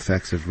mitigate the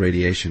effects of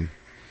radiation.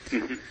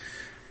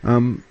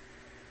 Mm-hmm.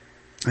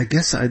 I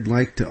guess I'd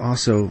like to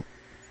also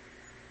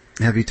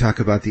have you talk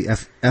about the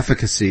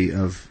efficacy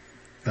of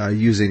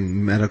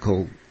using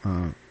medical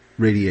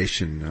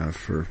radiation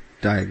for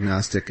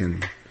diagnostic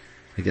and,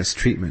 I guess,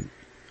 treatment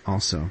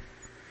also.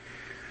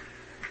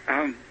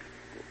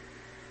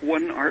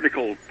 One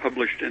article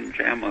published in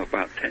JAMA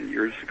about 10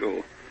 years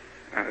ago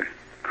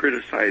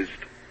criticized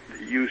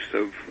the use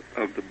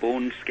of the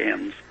bone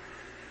scans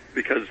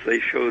because they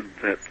showed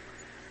that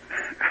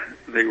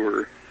they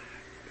were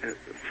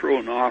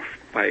thrown off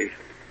by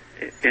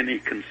any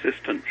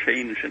consistent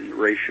change in the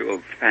ratio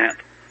of fat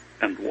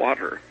and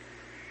water.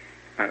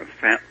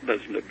 fat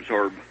doesn't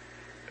absorb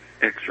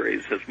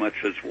X-rays as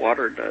much as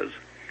water does.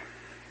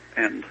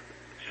 And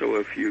so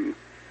if you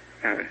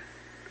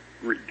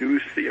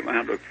reduce the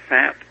amount of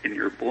fat in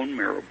your bone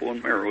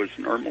marrow is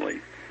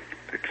normally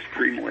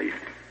extremely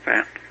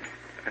fat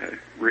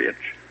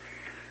rich.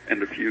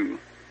 And if you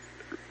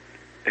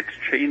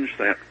exchange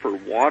that for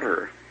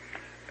water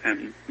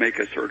and make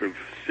a sort of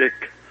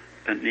sick,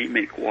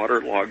 anemic,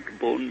 waterlogged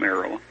bone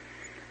marrow,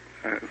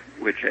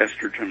 which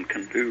estrogen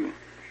can do,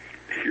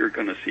 you're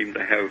going to seem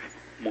to have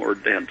more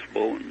dense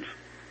bones.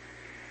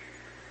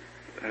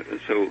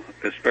 So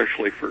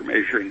especially for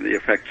measuring the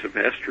effects of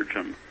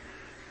estrogen,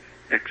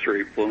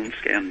 X-ray bone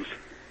scans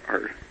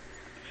are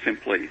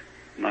simply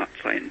not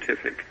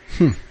scientific.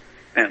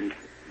 And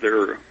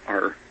there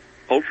are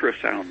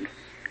ultrasound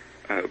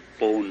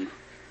bone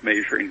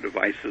measuring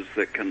devices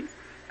that can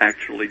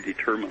actually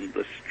determine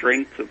the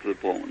strength of the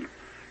bone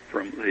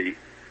from the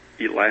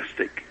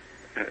elastic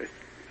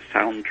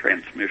sound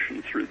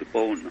transmission through the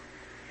bone.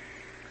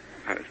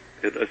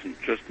 It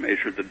doesn't just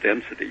measure the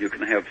density. You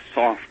can have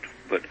soft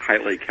but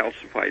highly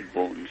calcified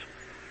bones,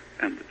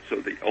 and so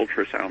the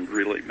ultrasound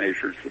really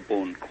measures the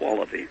bone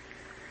quality.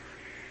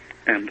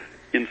 And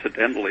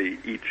incidentally,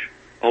 each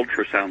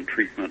ultrasound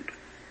treatment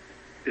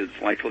is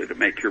likely to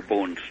make your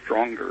bone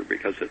stronger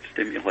because it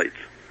stimulates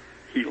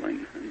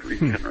healing and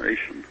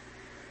regeneration.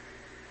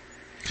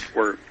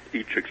 Or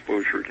each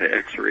exposure to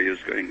X-ray is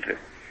going to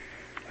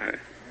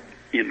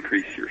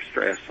increase your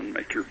stress and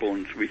make your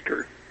bones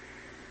weaker.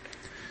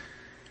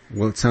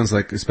 Well, it sounds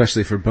like,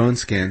 especially for bone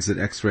scans, that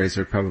X-rays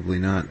are probably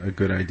not a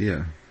good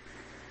idea.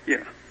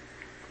 Yeah.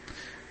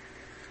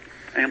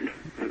 And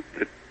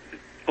the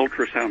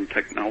ultrasound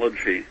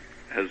technology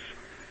has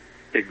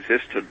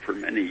existed for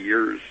many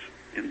years,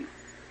 in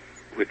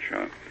which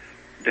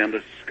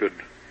dentists could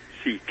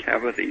see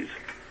cavities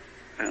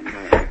and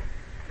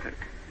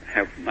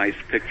have nice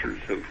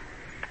pictures of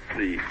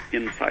the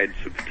insides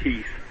of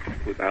teeth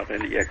without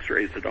any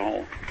X-rays at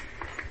all.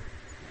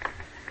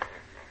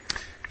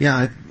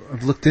 Yeah,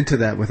 I've looked into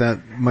that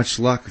without much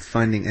luck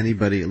finding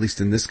anybody, at least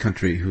in this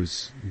country,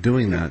 who's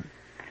doing that.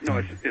 No,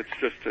 it's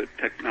just a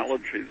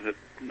technology that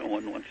no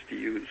one wants to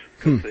use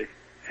because they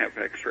have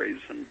X-rays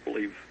and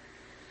believe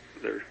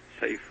they're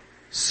safe.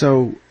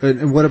 So,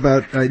 and what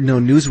about, I know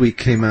Newsweek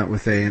came out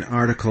with an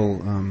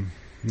article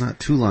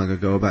not too long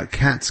ago about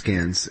CAT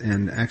scans,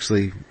 and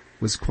actually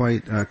was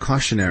quite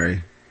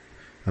cautionary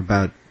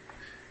about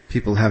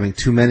people having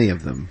too many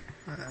of them.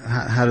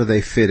 How do they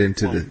fit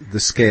into the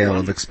scale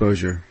of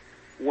exposure?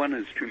 One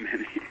is too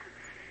many.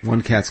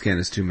 One CAT scan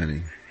is too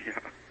many. Yeah.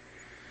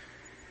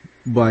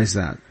 Why is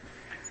that?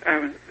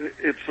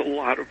 It's a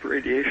lot of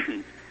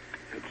radiation.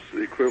 It's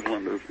the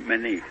equivalent of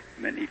many,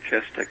 many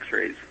chest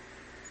X-rays.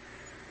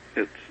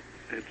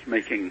 It's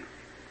making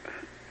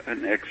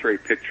an X-ray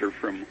picture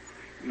from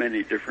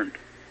many different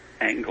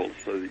angles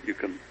so that you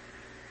can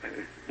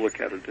look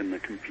at it in the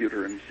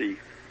computer and see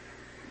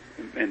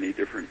many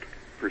different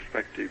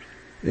perspectives.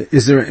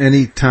 Is there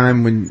any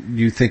time when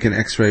you think an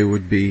X-ray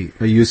would be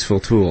a useful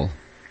tool?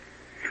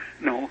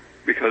 No,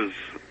 because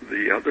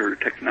the other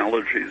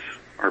technologies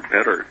are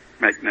better.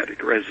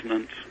 Magnetic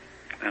resonance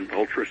and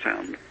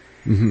ultrasound.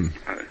 Mm-hmm.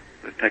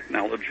 The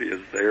technology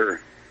is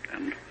there,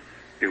 and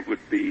it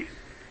would be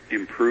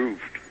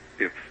improved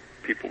if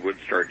people would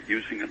start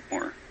using it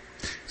more.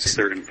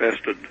 They're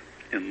invested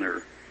in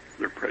their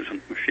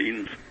present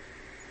machines.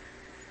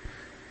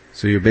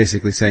 So you're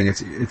basically saying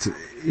it's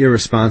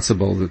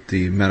irresponsible that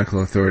the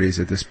medical authorities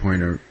at this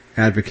point are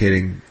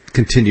advocating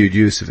continued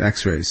use of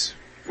X-rays.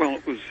 Well,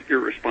 it was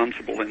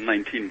irresponsible in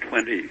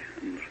 1920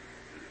 and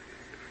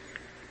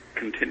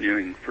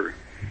continuing for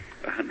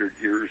 100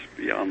 years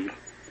beyond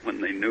when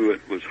they knew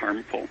it was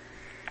harmful.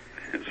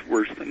 It's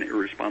worse than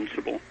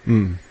irresponsible.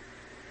 Mm.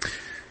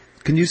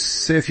 Can you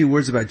say a few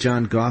words about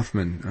John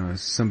Goffman,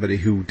 somebody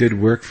who did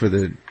work for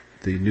the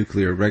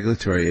Nuclear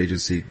Regulatory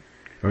Agency,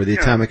 or the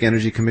Atomic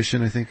Energy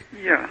Commission, I think?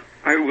 Yeah,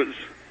 I was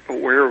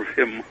aware of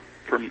him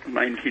from the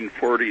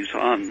 1940s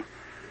on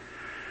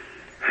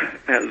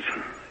as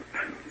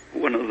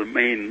one of the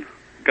main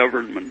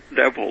government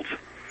devils.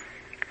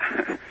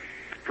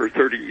 For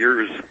 30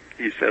 years,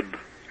 he said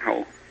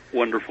how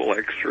wonderful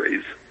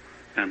X-rays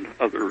and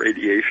other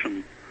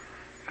radiation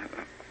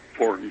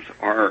forms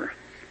are,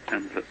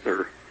 and that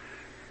they're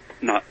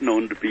not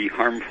known to be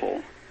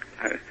harmful.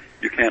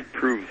 You can't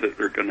prove that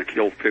they're going to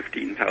kill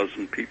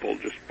 15,000 people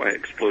just by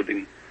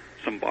exploding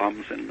some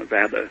bombs in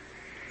Nevada.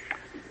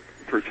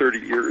 For 30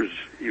 years,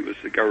 he was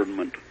the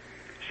government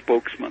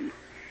spokesman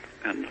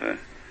and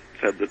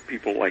said that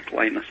people like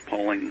Linus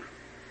Pauling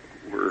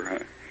were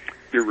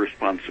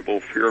irresponsible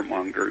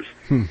fearmongers.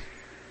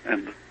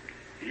 And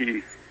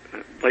he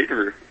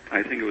later,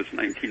 I think it was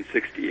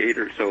 1968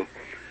 or so,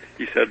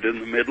 he said in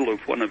the middle of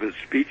one of his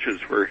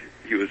speeches where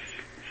he was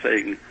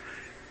saying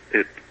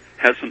it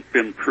hasn't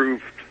been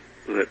proved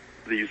that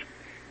these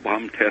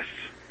bomb tests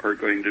are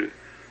going to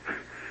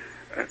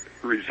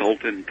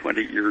result in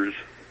 20 years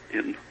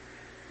in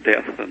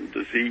death and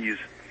disease,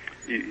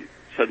 he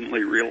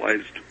suddenly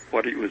realized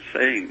what he was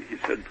saying. He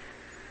said,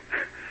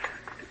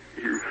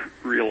 he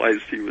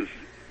realized he was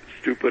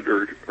stupid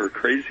or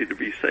crazy to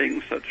be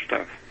saying such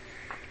stuff.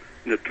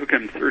 And it took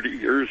him 30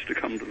 years to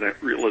come to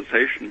that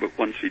realization, but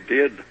once he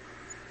did,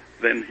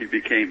 then he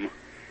became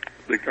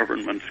the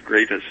government's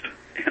greatest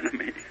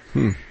enemy.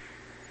 I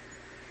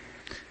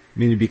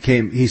mean,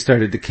 he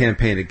started to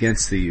campaign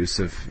against the use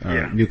of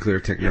nuclear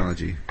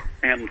technology.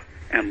 Yeah.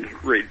 And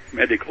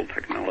medical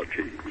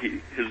technology.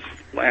 His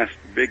last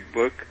big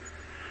book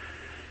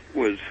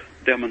was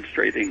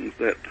demonstrating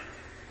that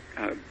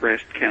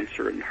breast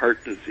cancer and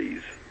heart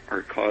disease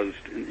are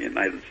caused in the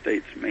United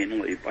States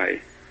mainly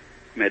by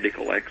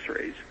medical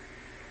x-rays.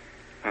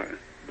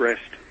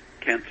 Breast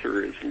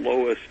cancer is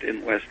lowest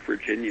in West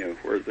Virginia,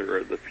 where there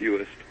are the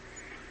fewest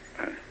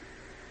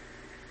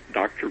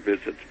doctor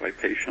visits by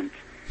patients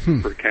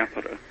per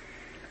capita,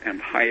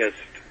 and highest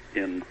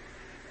in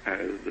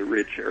the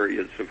rich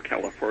areas of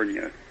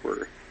California,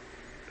 where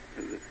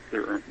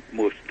there are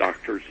most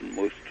doctors and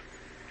most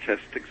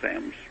chest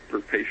exams per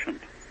patient.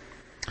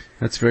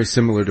 That's very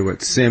similar to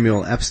what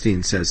Samuel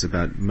Epstein says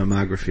about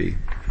mammography.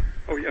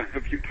 Oh yeah,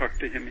 have you talked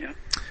to him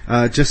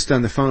yet? Just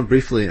on the phone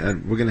briefly.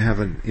 We're going to have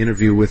an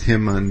interview with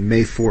him on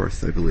May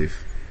 4th, I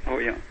believe. Oh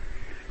yeah.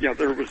 Yeah,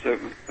 there was a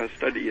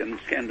study in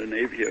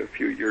Scandinavia a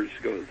few years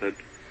ago that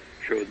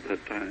showed that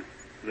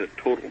the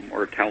total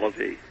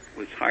mortality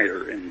was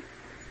higher in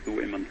the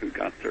women who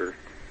got their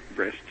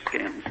breast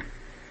scans.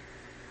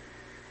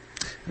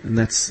 And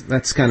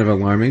that's kind of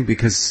alarming,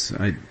 because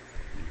I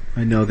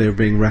know they're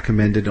being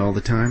recommended all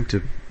the time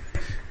to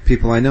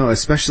people I know.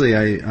 Especially,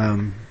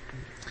 I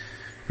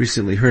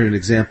recently heard an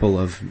example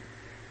of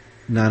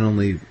not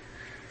only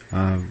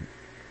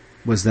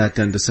was that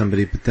done to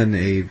somebody, but then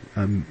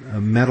a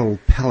metal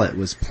pellet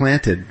was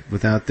planted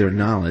without their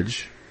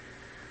knowledge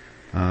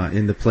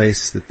in the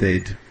place that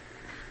they'd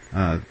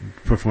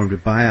performed a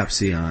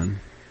biopsy on,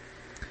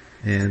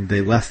 and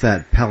they left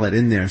that pellet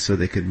in there so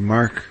they could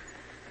mark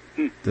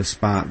the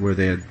spot where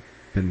they had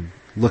been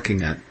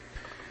looking at.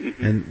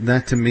 And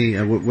that, to me,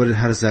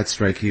 how does that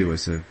strike you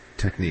as a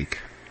technique?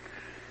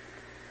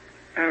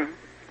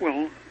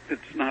 Well,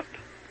 it's not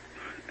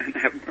an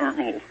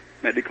abnormal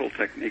medical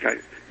technique.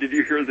 Did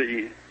you hear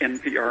the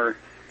NPR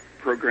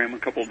program a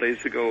couple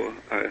days ago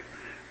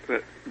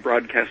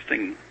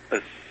broadcasting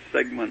a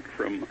segment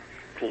from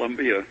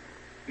Columbia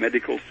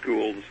Medical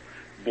School's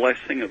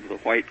blessing of the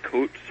white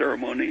coat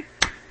ceremony?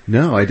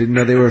 No, I didn't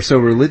know they were so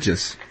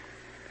religious.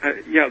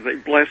 Yeah, they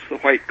bless the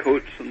white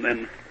coats and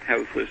then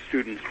have the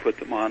students put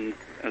them on,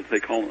 as they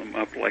call them,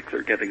 up like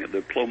they're getting a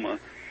diploma.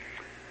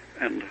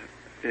 And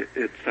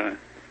it's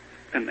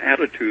an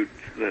attitude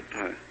that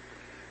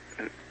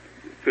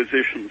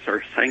physicians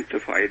are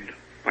sanctified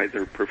by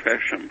their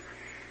profession,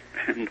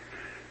 and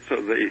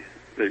so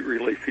they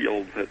really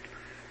feel that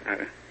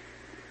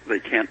they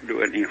can't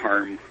do any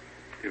harm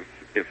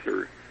if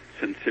they're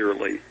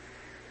sincerely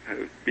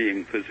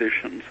being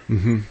physicians.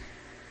 Mm-hmm.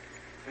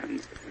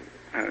 And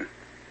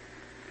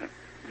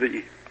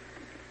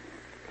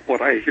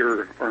what I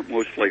hear are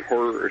mostly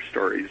horror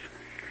stories.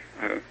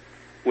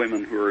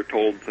 Women who are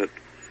told that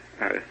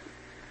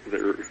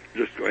they're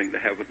just going to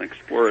have an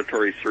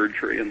exploratory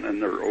surgery and then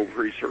their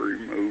ovaries are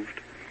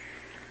removed.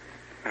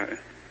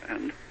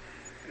 And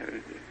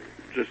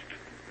just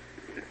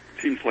it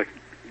seems like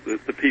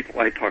the people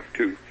I talk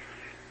to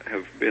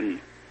have been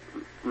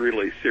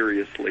really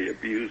seriously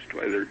abused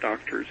by their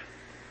doctors.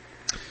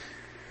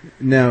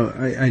 Now,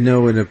 I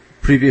know in a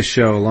previous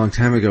show a long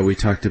time ago we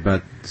talked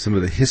about some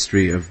of the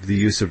history of the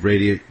use of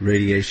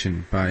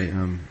radiation by,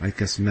 I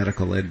guess,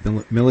 medical aid,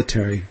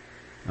 military,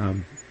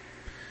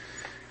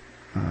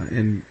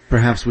 and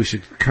perhaps we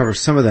should cover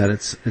some of that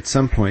at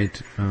some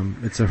point.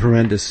 It's a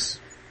horrendous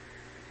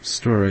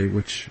story,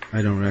 which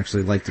I don't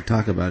actually like to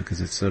talk about because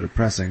it's so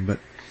depressing, but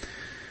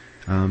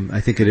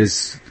I think it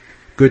is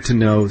good to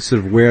know sort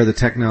of where the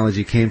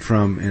technology came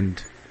from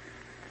and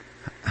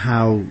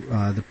how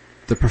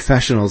the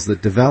professionals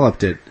that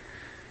developed it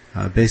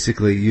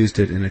basically used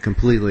it in a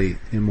completely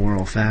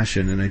immoral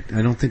fashion, and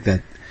I don't think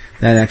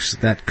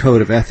that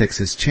code of ethics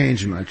has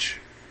changed much.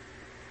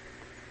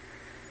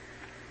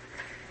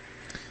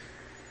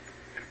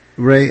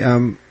 Ray,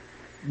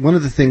 one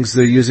of the things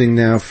they're using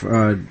now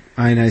for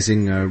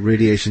ionizing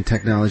radiation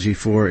technology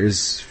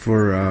is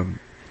for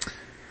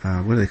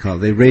what do they call it?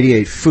 They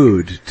radiate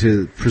food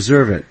to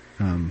preserve it.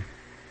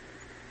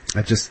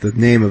 The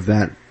name of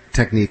that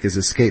technique has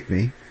escaped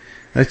me.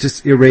 That's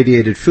just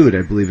irradiated food,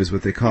 I believe, is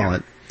what they call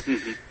it.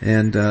 Mm-hmm.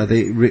 And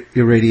they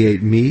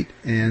irradiate meat,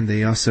 and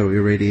they also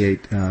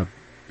irradiate,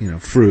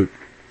 fruit,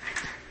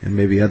 and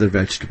maybe other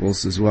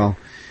vegetables as well.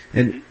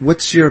 And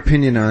what's your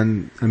opinion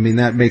on? I mean,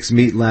 that makes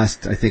meat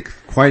last, I think,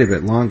 quite a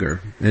bit longer.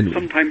 And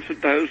sometimes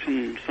it does,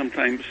 and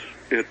sometimes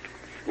it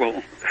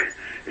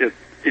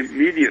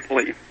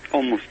immediately,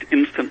 almost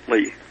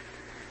instantly,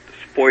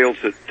 spoils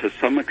it to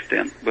some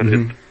extent. But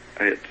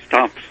it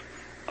stops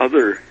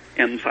other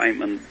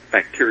enzyme and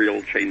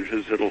bacterial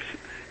changes.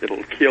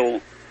 It'll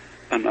kill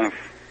enough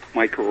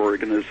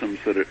microorganisms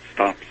that it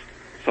stops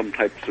some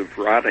types of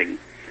rotting,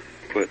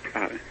 but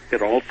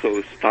it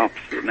also stops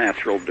the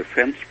natural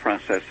defense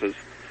processes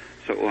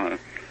So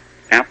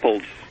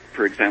apples,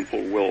 for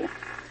example, will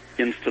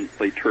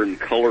instantly turn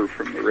color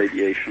from the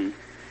radiation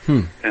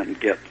and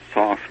get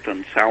soft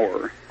and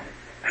sour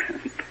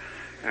and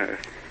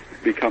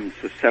become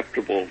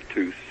susceptible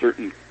to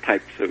certain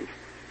types of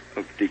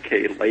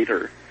decay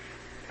later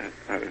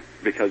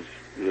because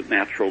the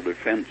natural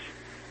defense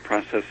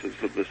processes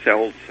of the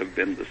cells have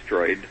been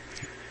destroyed,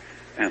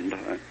 and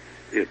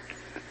it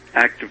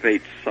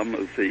activates some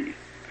of the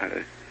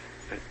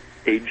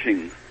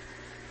aging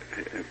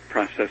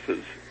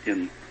processes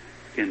in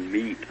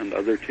meat and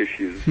other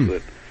tissues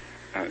that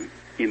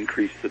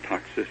increase the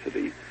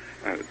toxicity.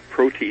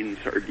 Proteins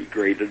are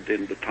degraded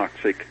into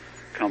toxic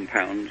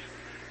compounds.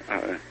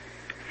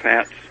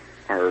 Fats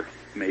are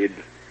made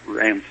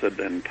rancid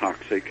and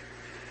toxic.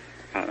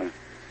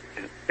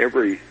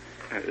 Every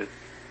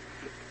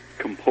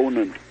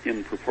component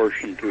in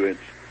proportion to its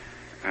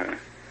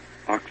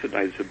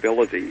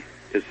oxidizability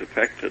is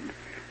affected.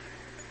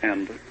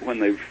 And when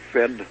they've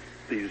fed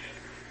these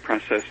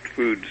processed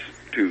foods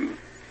to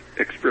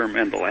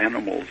experimental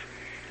animals,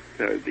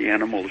 the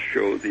animals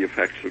show the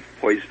effects of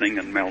poisoning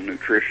and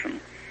malnutrition.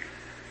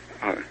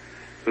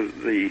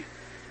 The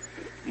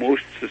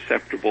most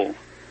susceptible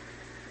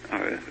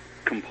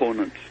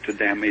components to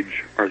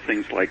damage are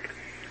things like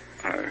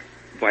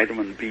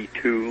vitamin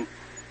B2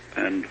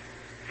 and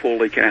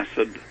folic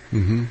acid,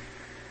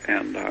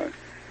 and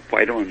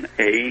vitamin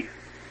A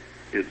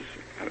is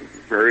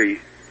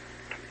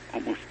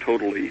almost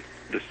totally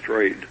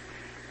destroyed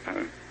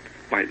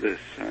by this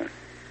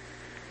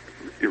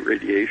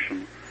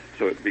irradiation,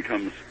 so it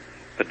becomes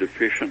a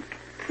deficient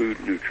food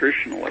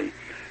nutritionally.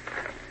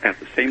 At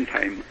the same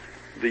time,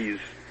 the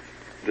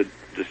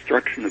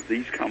destruction of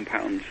these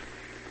compounds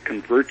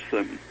converts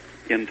them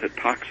into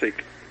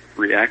toxic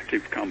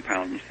reactive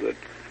compounds that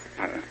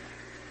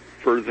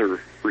further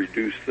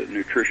reduce the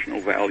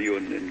nutritional value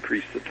and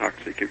increase the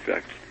toxic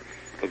effects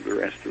of the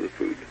rest of the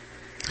food.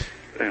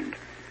 And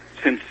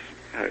since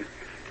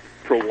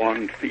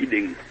prolonged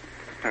feeding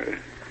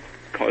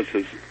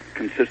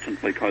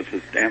consistently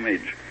causes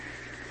damage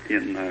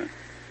in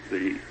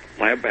the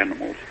lab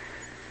animals,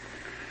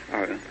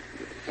 a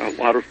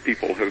lot of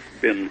people have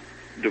been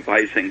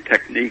devising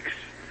techniques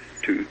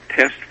to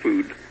test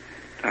food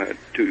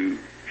to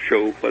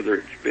show whether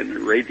it's been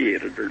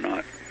irradiated or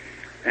not.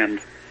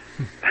 And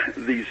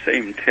these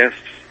same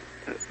tests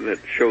that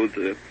show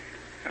the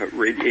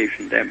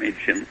radiation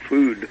damage in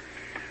food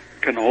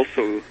can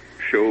also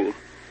show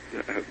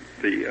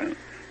the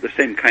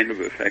same kind of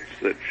effects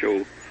that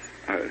show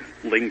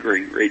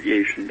lingering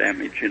radiation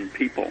damage in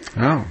people.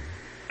 Oh.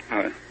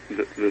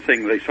 The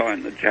thing they saw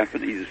in the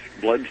Japanese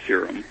blood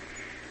serum,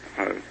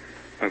 a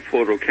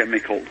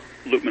photochemical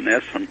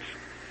luminescence,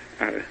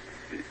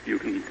 you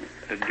can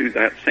do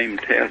that same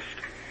test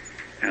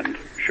and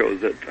show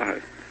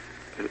that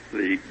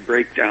the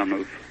breakdown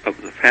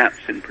of the fats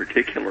in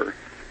particular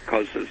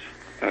causes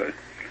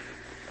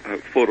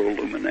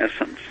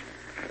photoluminescence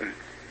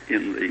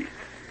in the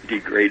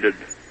degraded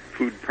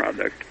food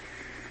product.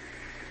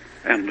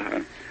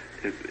 And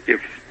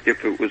if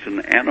it was an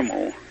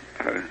animal,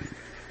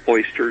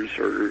 oysters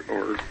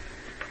or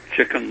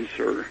chickens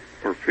or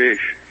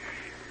fish,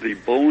 the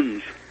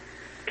bones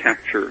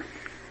capture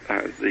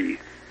the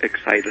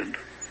excited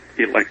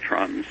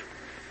electrons,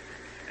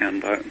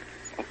 and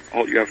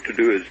all you have to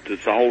do is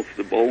dissolve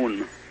the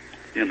bone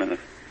in a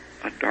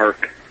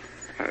dark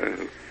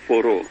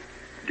photo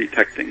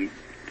detecting,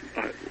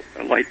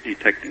 a light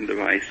detecting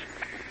device,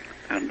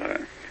 and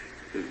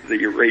the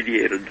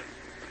irradiated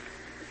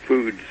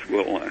foods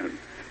will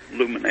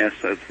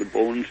luminesce as the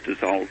bones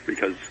dissolve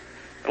because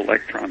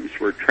electrons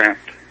were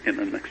trapped in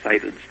an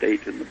excited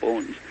state in the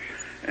bones.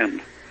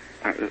 And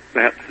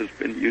that has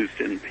been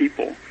used in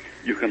people.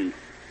 You can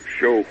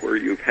show where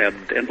you've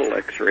had dental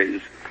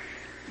x-rays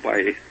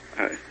by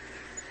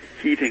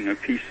heating a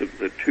piece of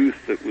the tooth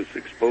that was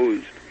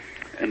exposed,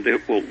 and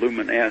it will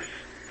luminesce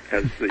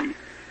as the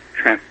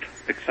trapped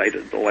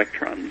excited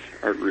electrons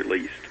are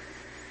released.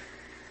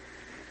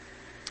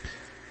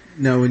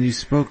 Now, when you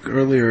spoke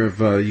earlier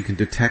of you can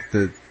detect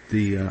the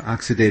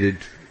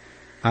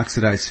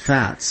oxidized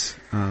fats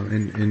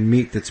in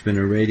meat that's been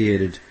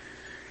irradiated,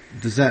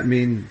 does that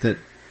mean that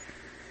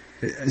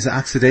is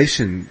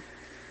oxidation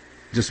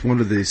just one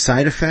of the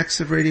side effects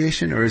of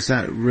radiation, or is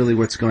that really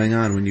what's going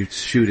on when you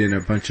shoot in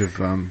a bunch of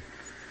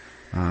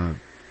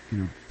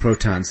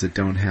protons that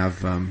don't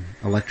have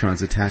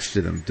electrons attached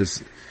to them?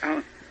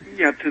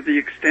 Yeah, to the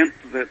extent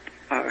that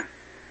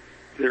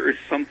there is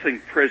something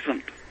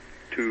present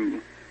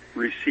to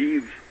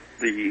receive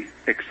the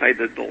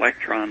excited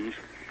electrons,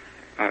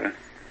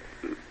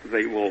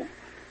 they will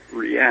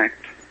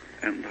react,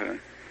 and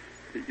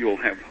you'll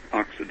have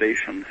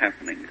oxidation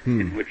happening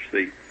in which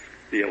the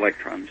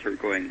electrons are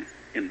going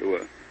into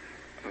a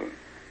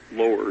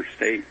lower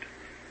state.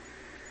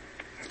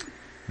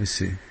 I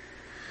see.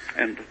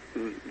 And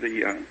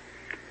the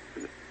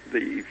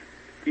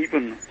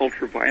even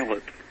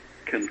ultraviolet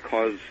can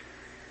cause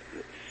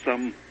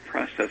some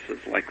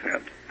processes like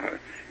that.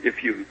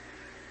 If you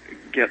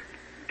get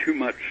too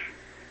much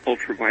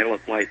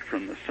ultraviolet light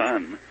from the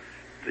sun,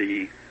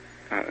 the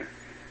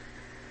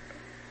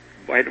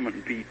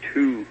vitamin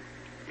B2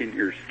 in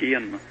your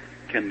skin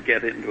can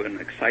get into an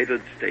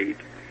excited state,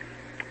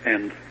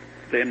 and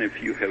then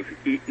if you have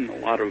eaten a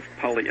lot of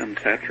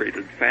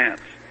polyunsaturated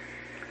fats,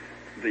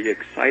 the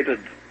excited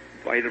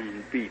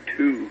vitamin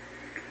B2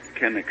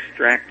 can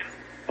extract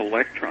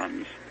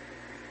electrons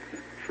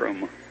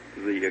from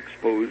the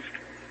exposed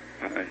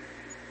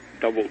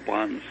double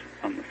bonds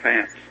on the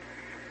fats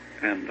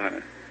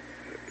and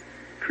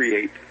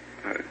create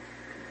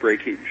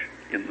breakage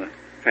in the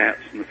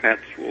fats, and the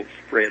fats will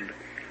spread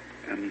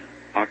an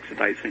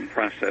oxidizing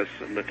process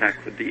and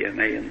attack the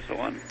DNA and so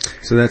on.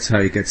 So that's how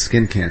you get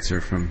skin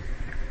cancer from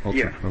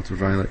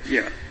ultraviolet.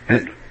 Yeah,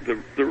 and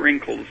the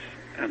wrinkles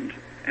and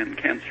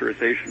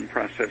cancerization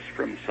process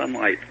from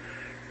sunlight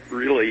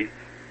really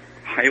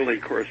highly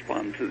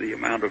correspond to the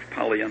amount of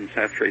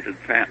polyunsaturated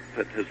fat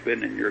that has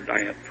been in your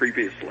diet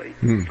previously.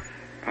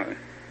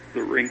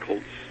 The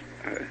wrinkles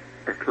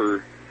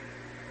occur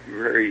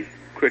very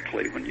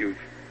quickly when you've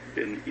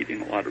been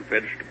eating a lot of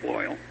vegetable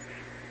oil.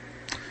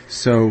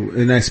 So,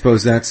 and I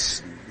suppose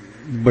that's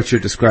what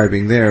you're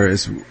describing there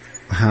is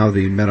how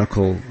the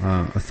medical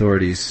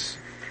authorities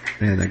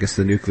and I guess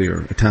the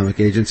nuclear atomic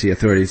agency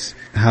authorities,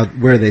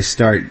 where they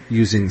start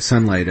using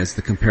sunlight as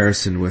the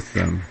comparison with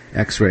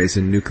X-rays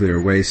and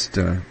nuclear waste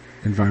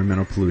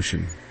environmental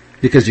pollution,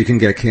 because you can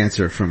get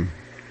cancer from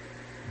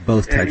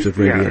both types of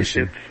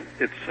radiation.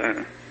 It's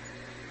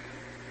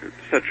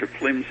such a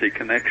flimsy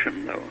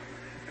connection, though,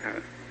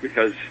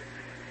 because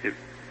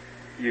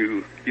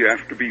you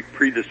have to be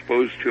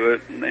predisposed to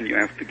it, and then you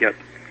have to get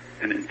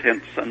an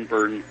intense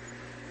sunburn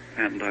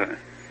and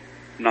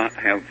not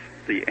have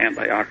the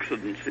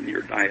antioxidants in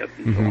your diet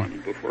and so on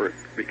before it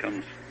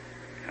becomes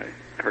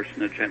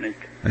carcinogenic.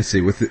 I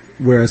see.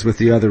 Whereas with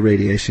the other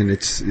radiation,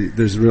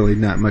 there's really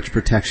not much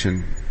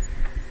protection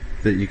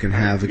that you can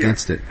have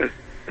against it.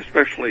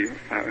 Especially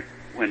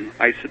when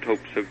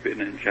isotopes have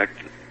been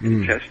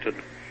ingested,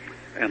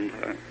 and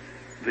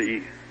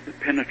the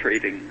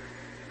penetrating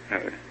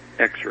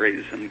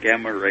X-rays and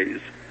gamma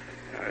rays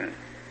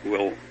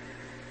will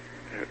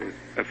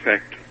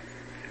affect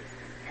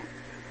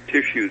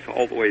tissues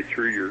all the way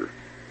through your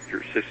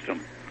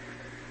system.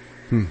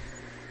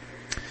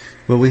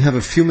 Well, we have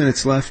a few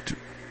minutes left.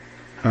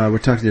 We're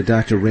talking to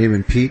Dr.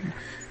 Raymond Peat,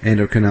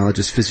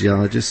 endocrinologist,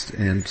 physiologist,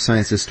 and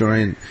science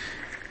historian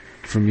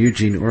from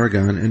Eugene,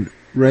 Oregon. And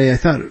Ray, I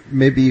thought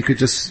maybe you could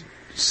just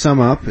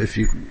sum up, if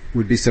you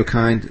would be so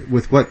kind,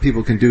 with what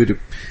people can do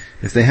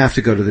if they have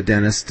to go to the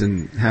dentist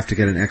and have to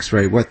get an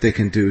X-ray, what they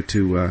can do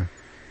to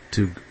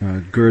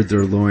gird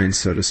their loins,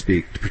 so to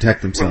speak, to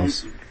protect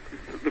themselves. Well,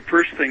 the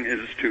first thing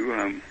is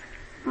to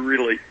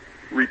really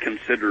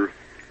reconsider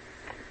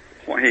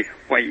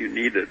why you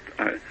need it.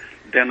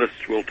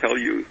 Dentists will tell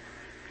you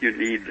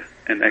need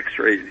an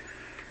X-ray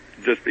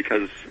just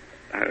because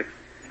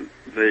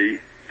they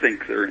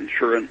think their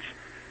insurance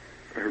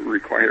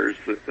requires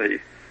that they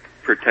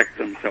protect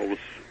themselves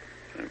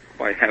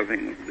by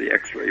having the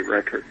X-ray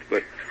record.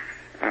 But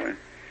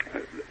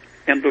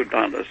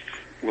endodontists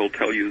will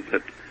tell you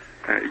that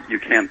you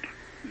can't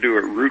do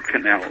a root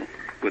canal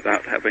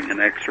without having an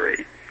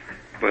X-ray.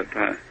 But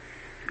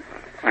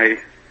I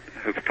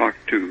have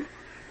talked to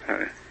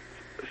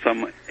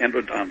some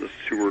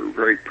endodontists who were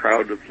very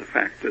proud of the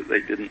fact that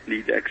they didn't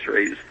need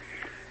X-rays,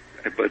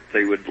 but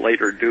they would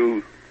later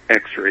do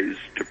X-rays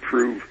to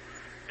prove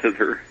to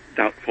their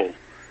doubtful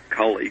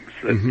colleagues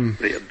that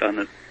they had done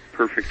it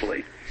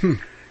perfectly.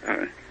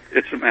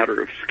 It's a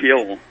matter of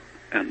skill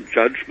and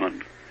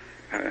judgment.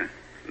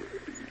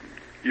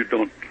 You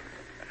don't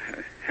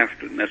have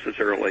to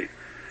necessarily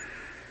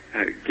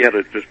get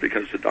it just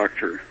because the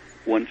doctor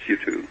wants you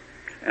to.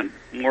 And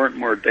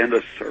more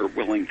dentists are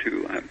willing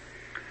to,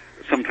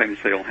 sometimes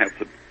they'll have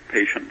the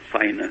patient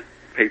sign a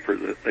paper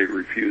that they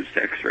refused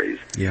X-rays.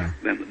 Yeah.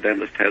 Then the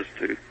dentist has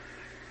to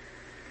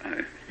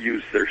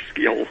use their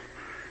skill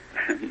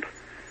and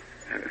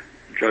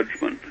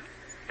judgment.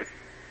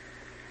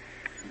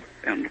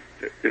 And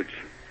it's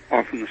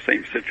often the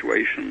same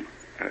situation.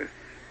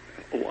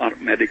 A lot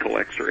of medical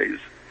X-rays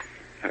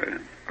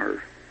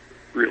are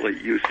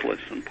really useless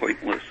and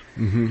pointless.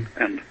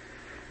 And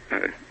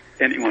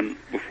anyone,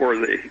 before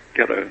they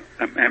get a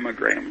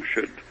mammogram,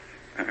 should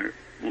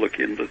look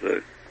into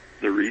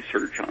the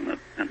research on it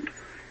and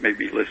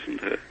maybe listen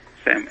to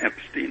Sam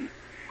Epstein.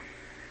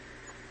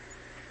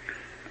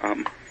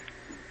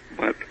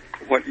 But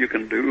what you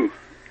can do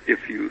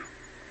if you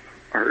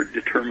are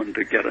determined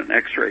to get an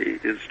X-ray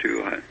is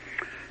to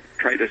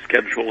try to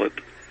schedule it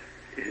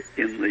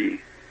in the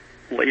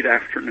late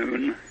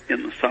afternoon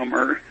in the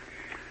summer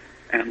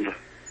and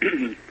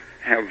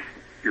have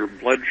your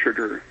blood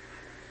sugar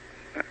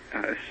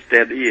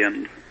steady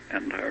and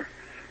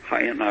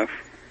high enough.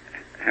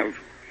 Have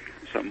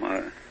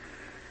some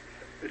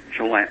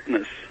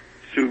gelatinous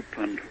soup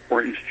and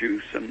orange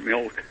juice and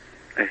milk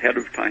ahead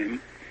of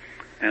time,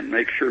 and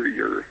make sure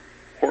your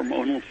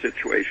hormonal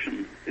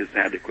situation is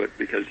adequate,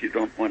 because you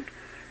don't want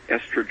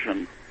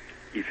estrogen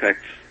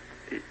effects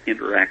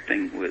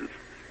interacting with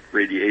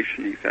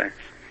radiation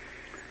effects.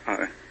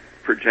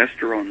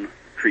 progesterone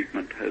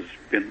treatment has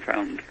been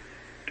found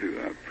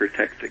to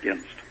protect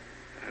against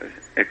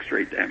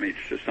X-ray damage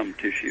to some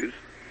tissues.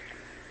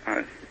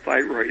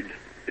 Thyroid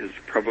is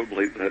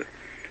probably the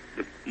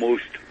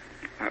most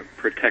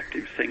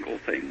protective single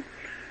thing.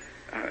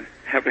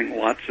 Having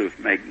lots of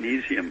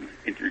magnesium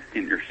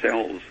in your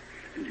cells,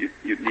 and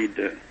you need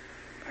to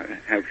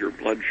have your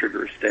blood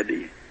sugar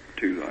steady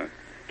to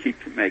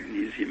keep the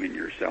magnesium in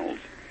your cells.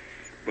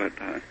 But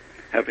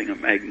having a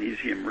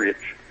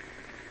magnesium-rich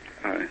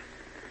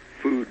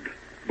food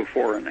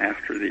before and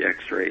after the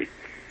X-ray,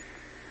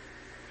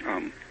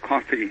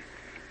 coffee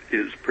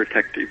is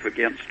protective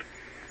against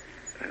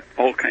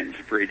all kinds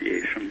of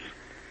radiations.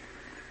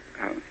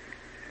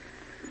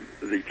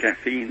 The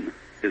caffeine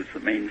is the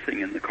main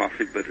thing in the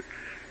coffee, but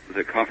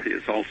the coffee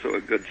is also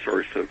a good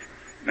source of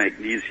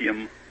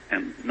magnesium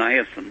and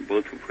niacin,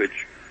 both of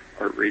which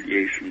are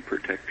radiation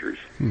protectors.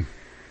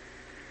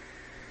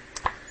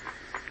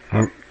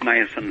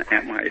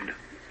 Niacinamide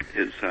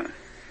is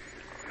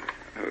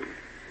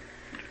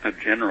a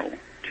general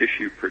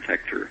tissue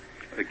protector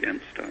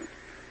against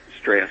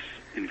stress,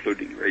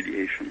 including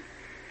radiation.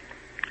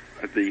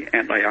 The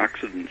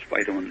antioxidants,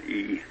 vitamin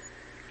E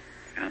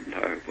and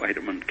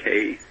vitamin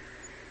K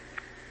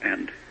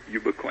and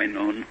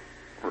ubiquinone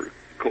or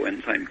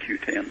coenzyme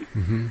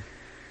Q10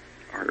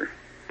 are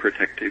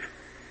protective.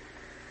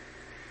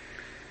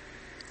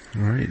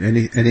 All right.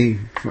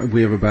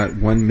 We have about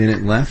 1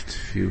 minute left.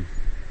 If you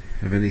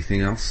have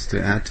anything else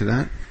to add to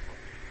that?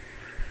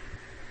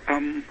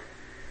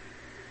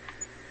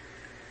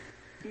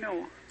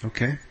 No.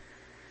 Okay.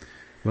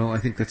 Well, I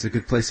think that's a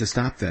good place to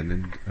stop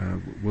then,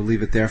 and we'll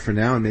leave it there for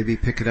now and maybe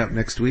pick it up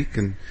next week.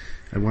 And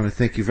I want to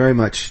thank you very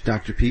much,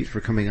 Dr. Peat, for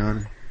coming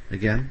on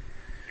again.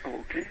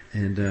 Okay.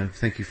 And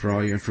thank you for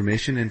all your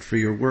information and for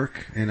your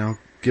work. And I'll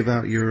give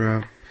out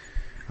your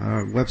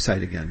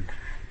website again.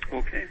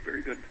 Okay,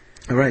 very good.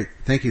 All right.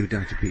 Thank you,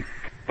 Dr. Peat.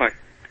 Bye.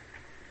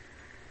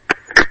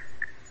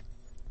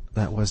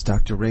 That was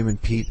Dr.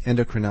 Raymond Peat,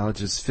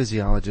 endocrinologist,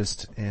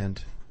 physiologist,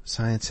 and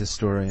science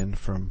historian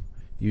from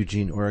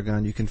Eugene,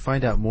 Oregon. You can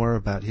find out more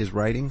about his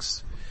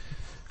writings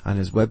on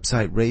his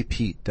website,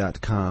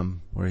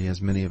 raypeat.com, where he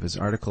has many of his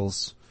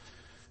articles.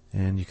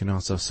 And you can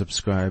also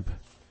subscribe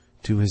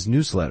to his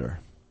newsletter,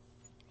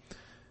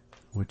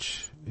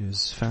 which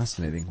is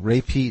fascinating,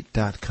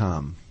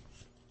 raypeat.com.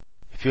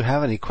 If you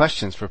have any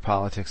questions for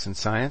Politics and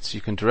Science,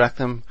 you can direct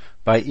them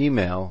by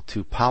email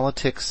to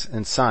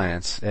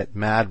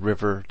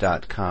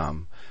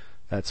politicsandscience@madriver.com.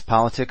 That's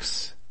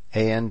politics,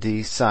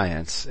 A-N-D,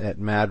 science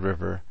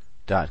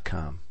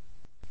 @madriver.com.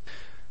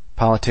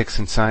 Politics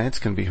and Science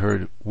can be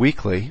heard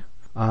weekly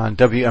on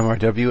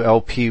WMRW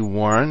LP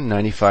Warren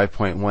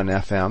 95.1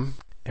 FM,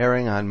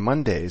 airing on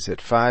Mondays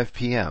at 5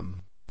 p.m.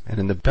 And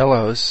in the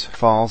Bellows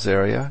Falls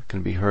area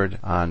can be heard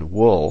on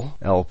Wool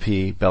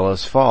LP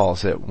Bellows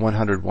Falls at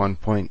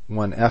 101.1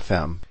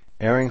 FM,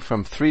 airing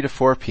from 3 to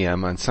 4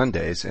 p.m. on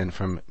Sundays and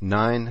from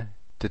 9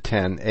 to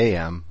 10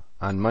 a.m.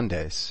 on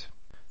Mondays.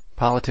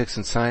 Politics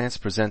and Science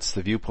presents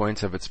the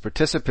viewpoints of its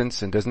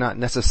participants and does not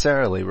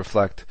necessarily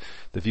reflect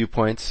the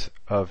viewpoints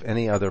of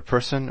any other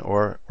person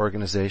or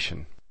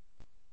organization.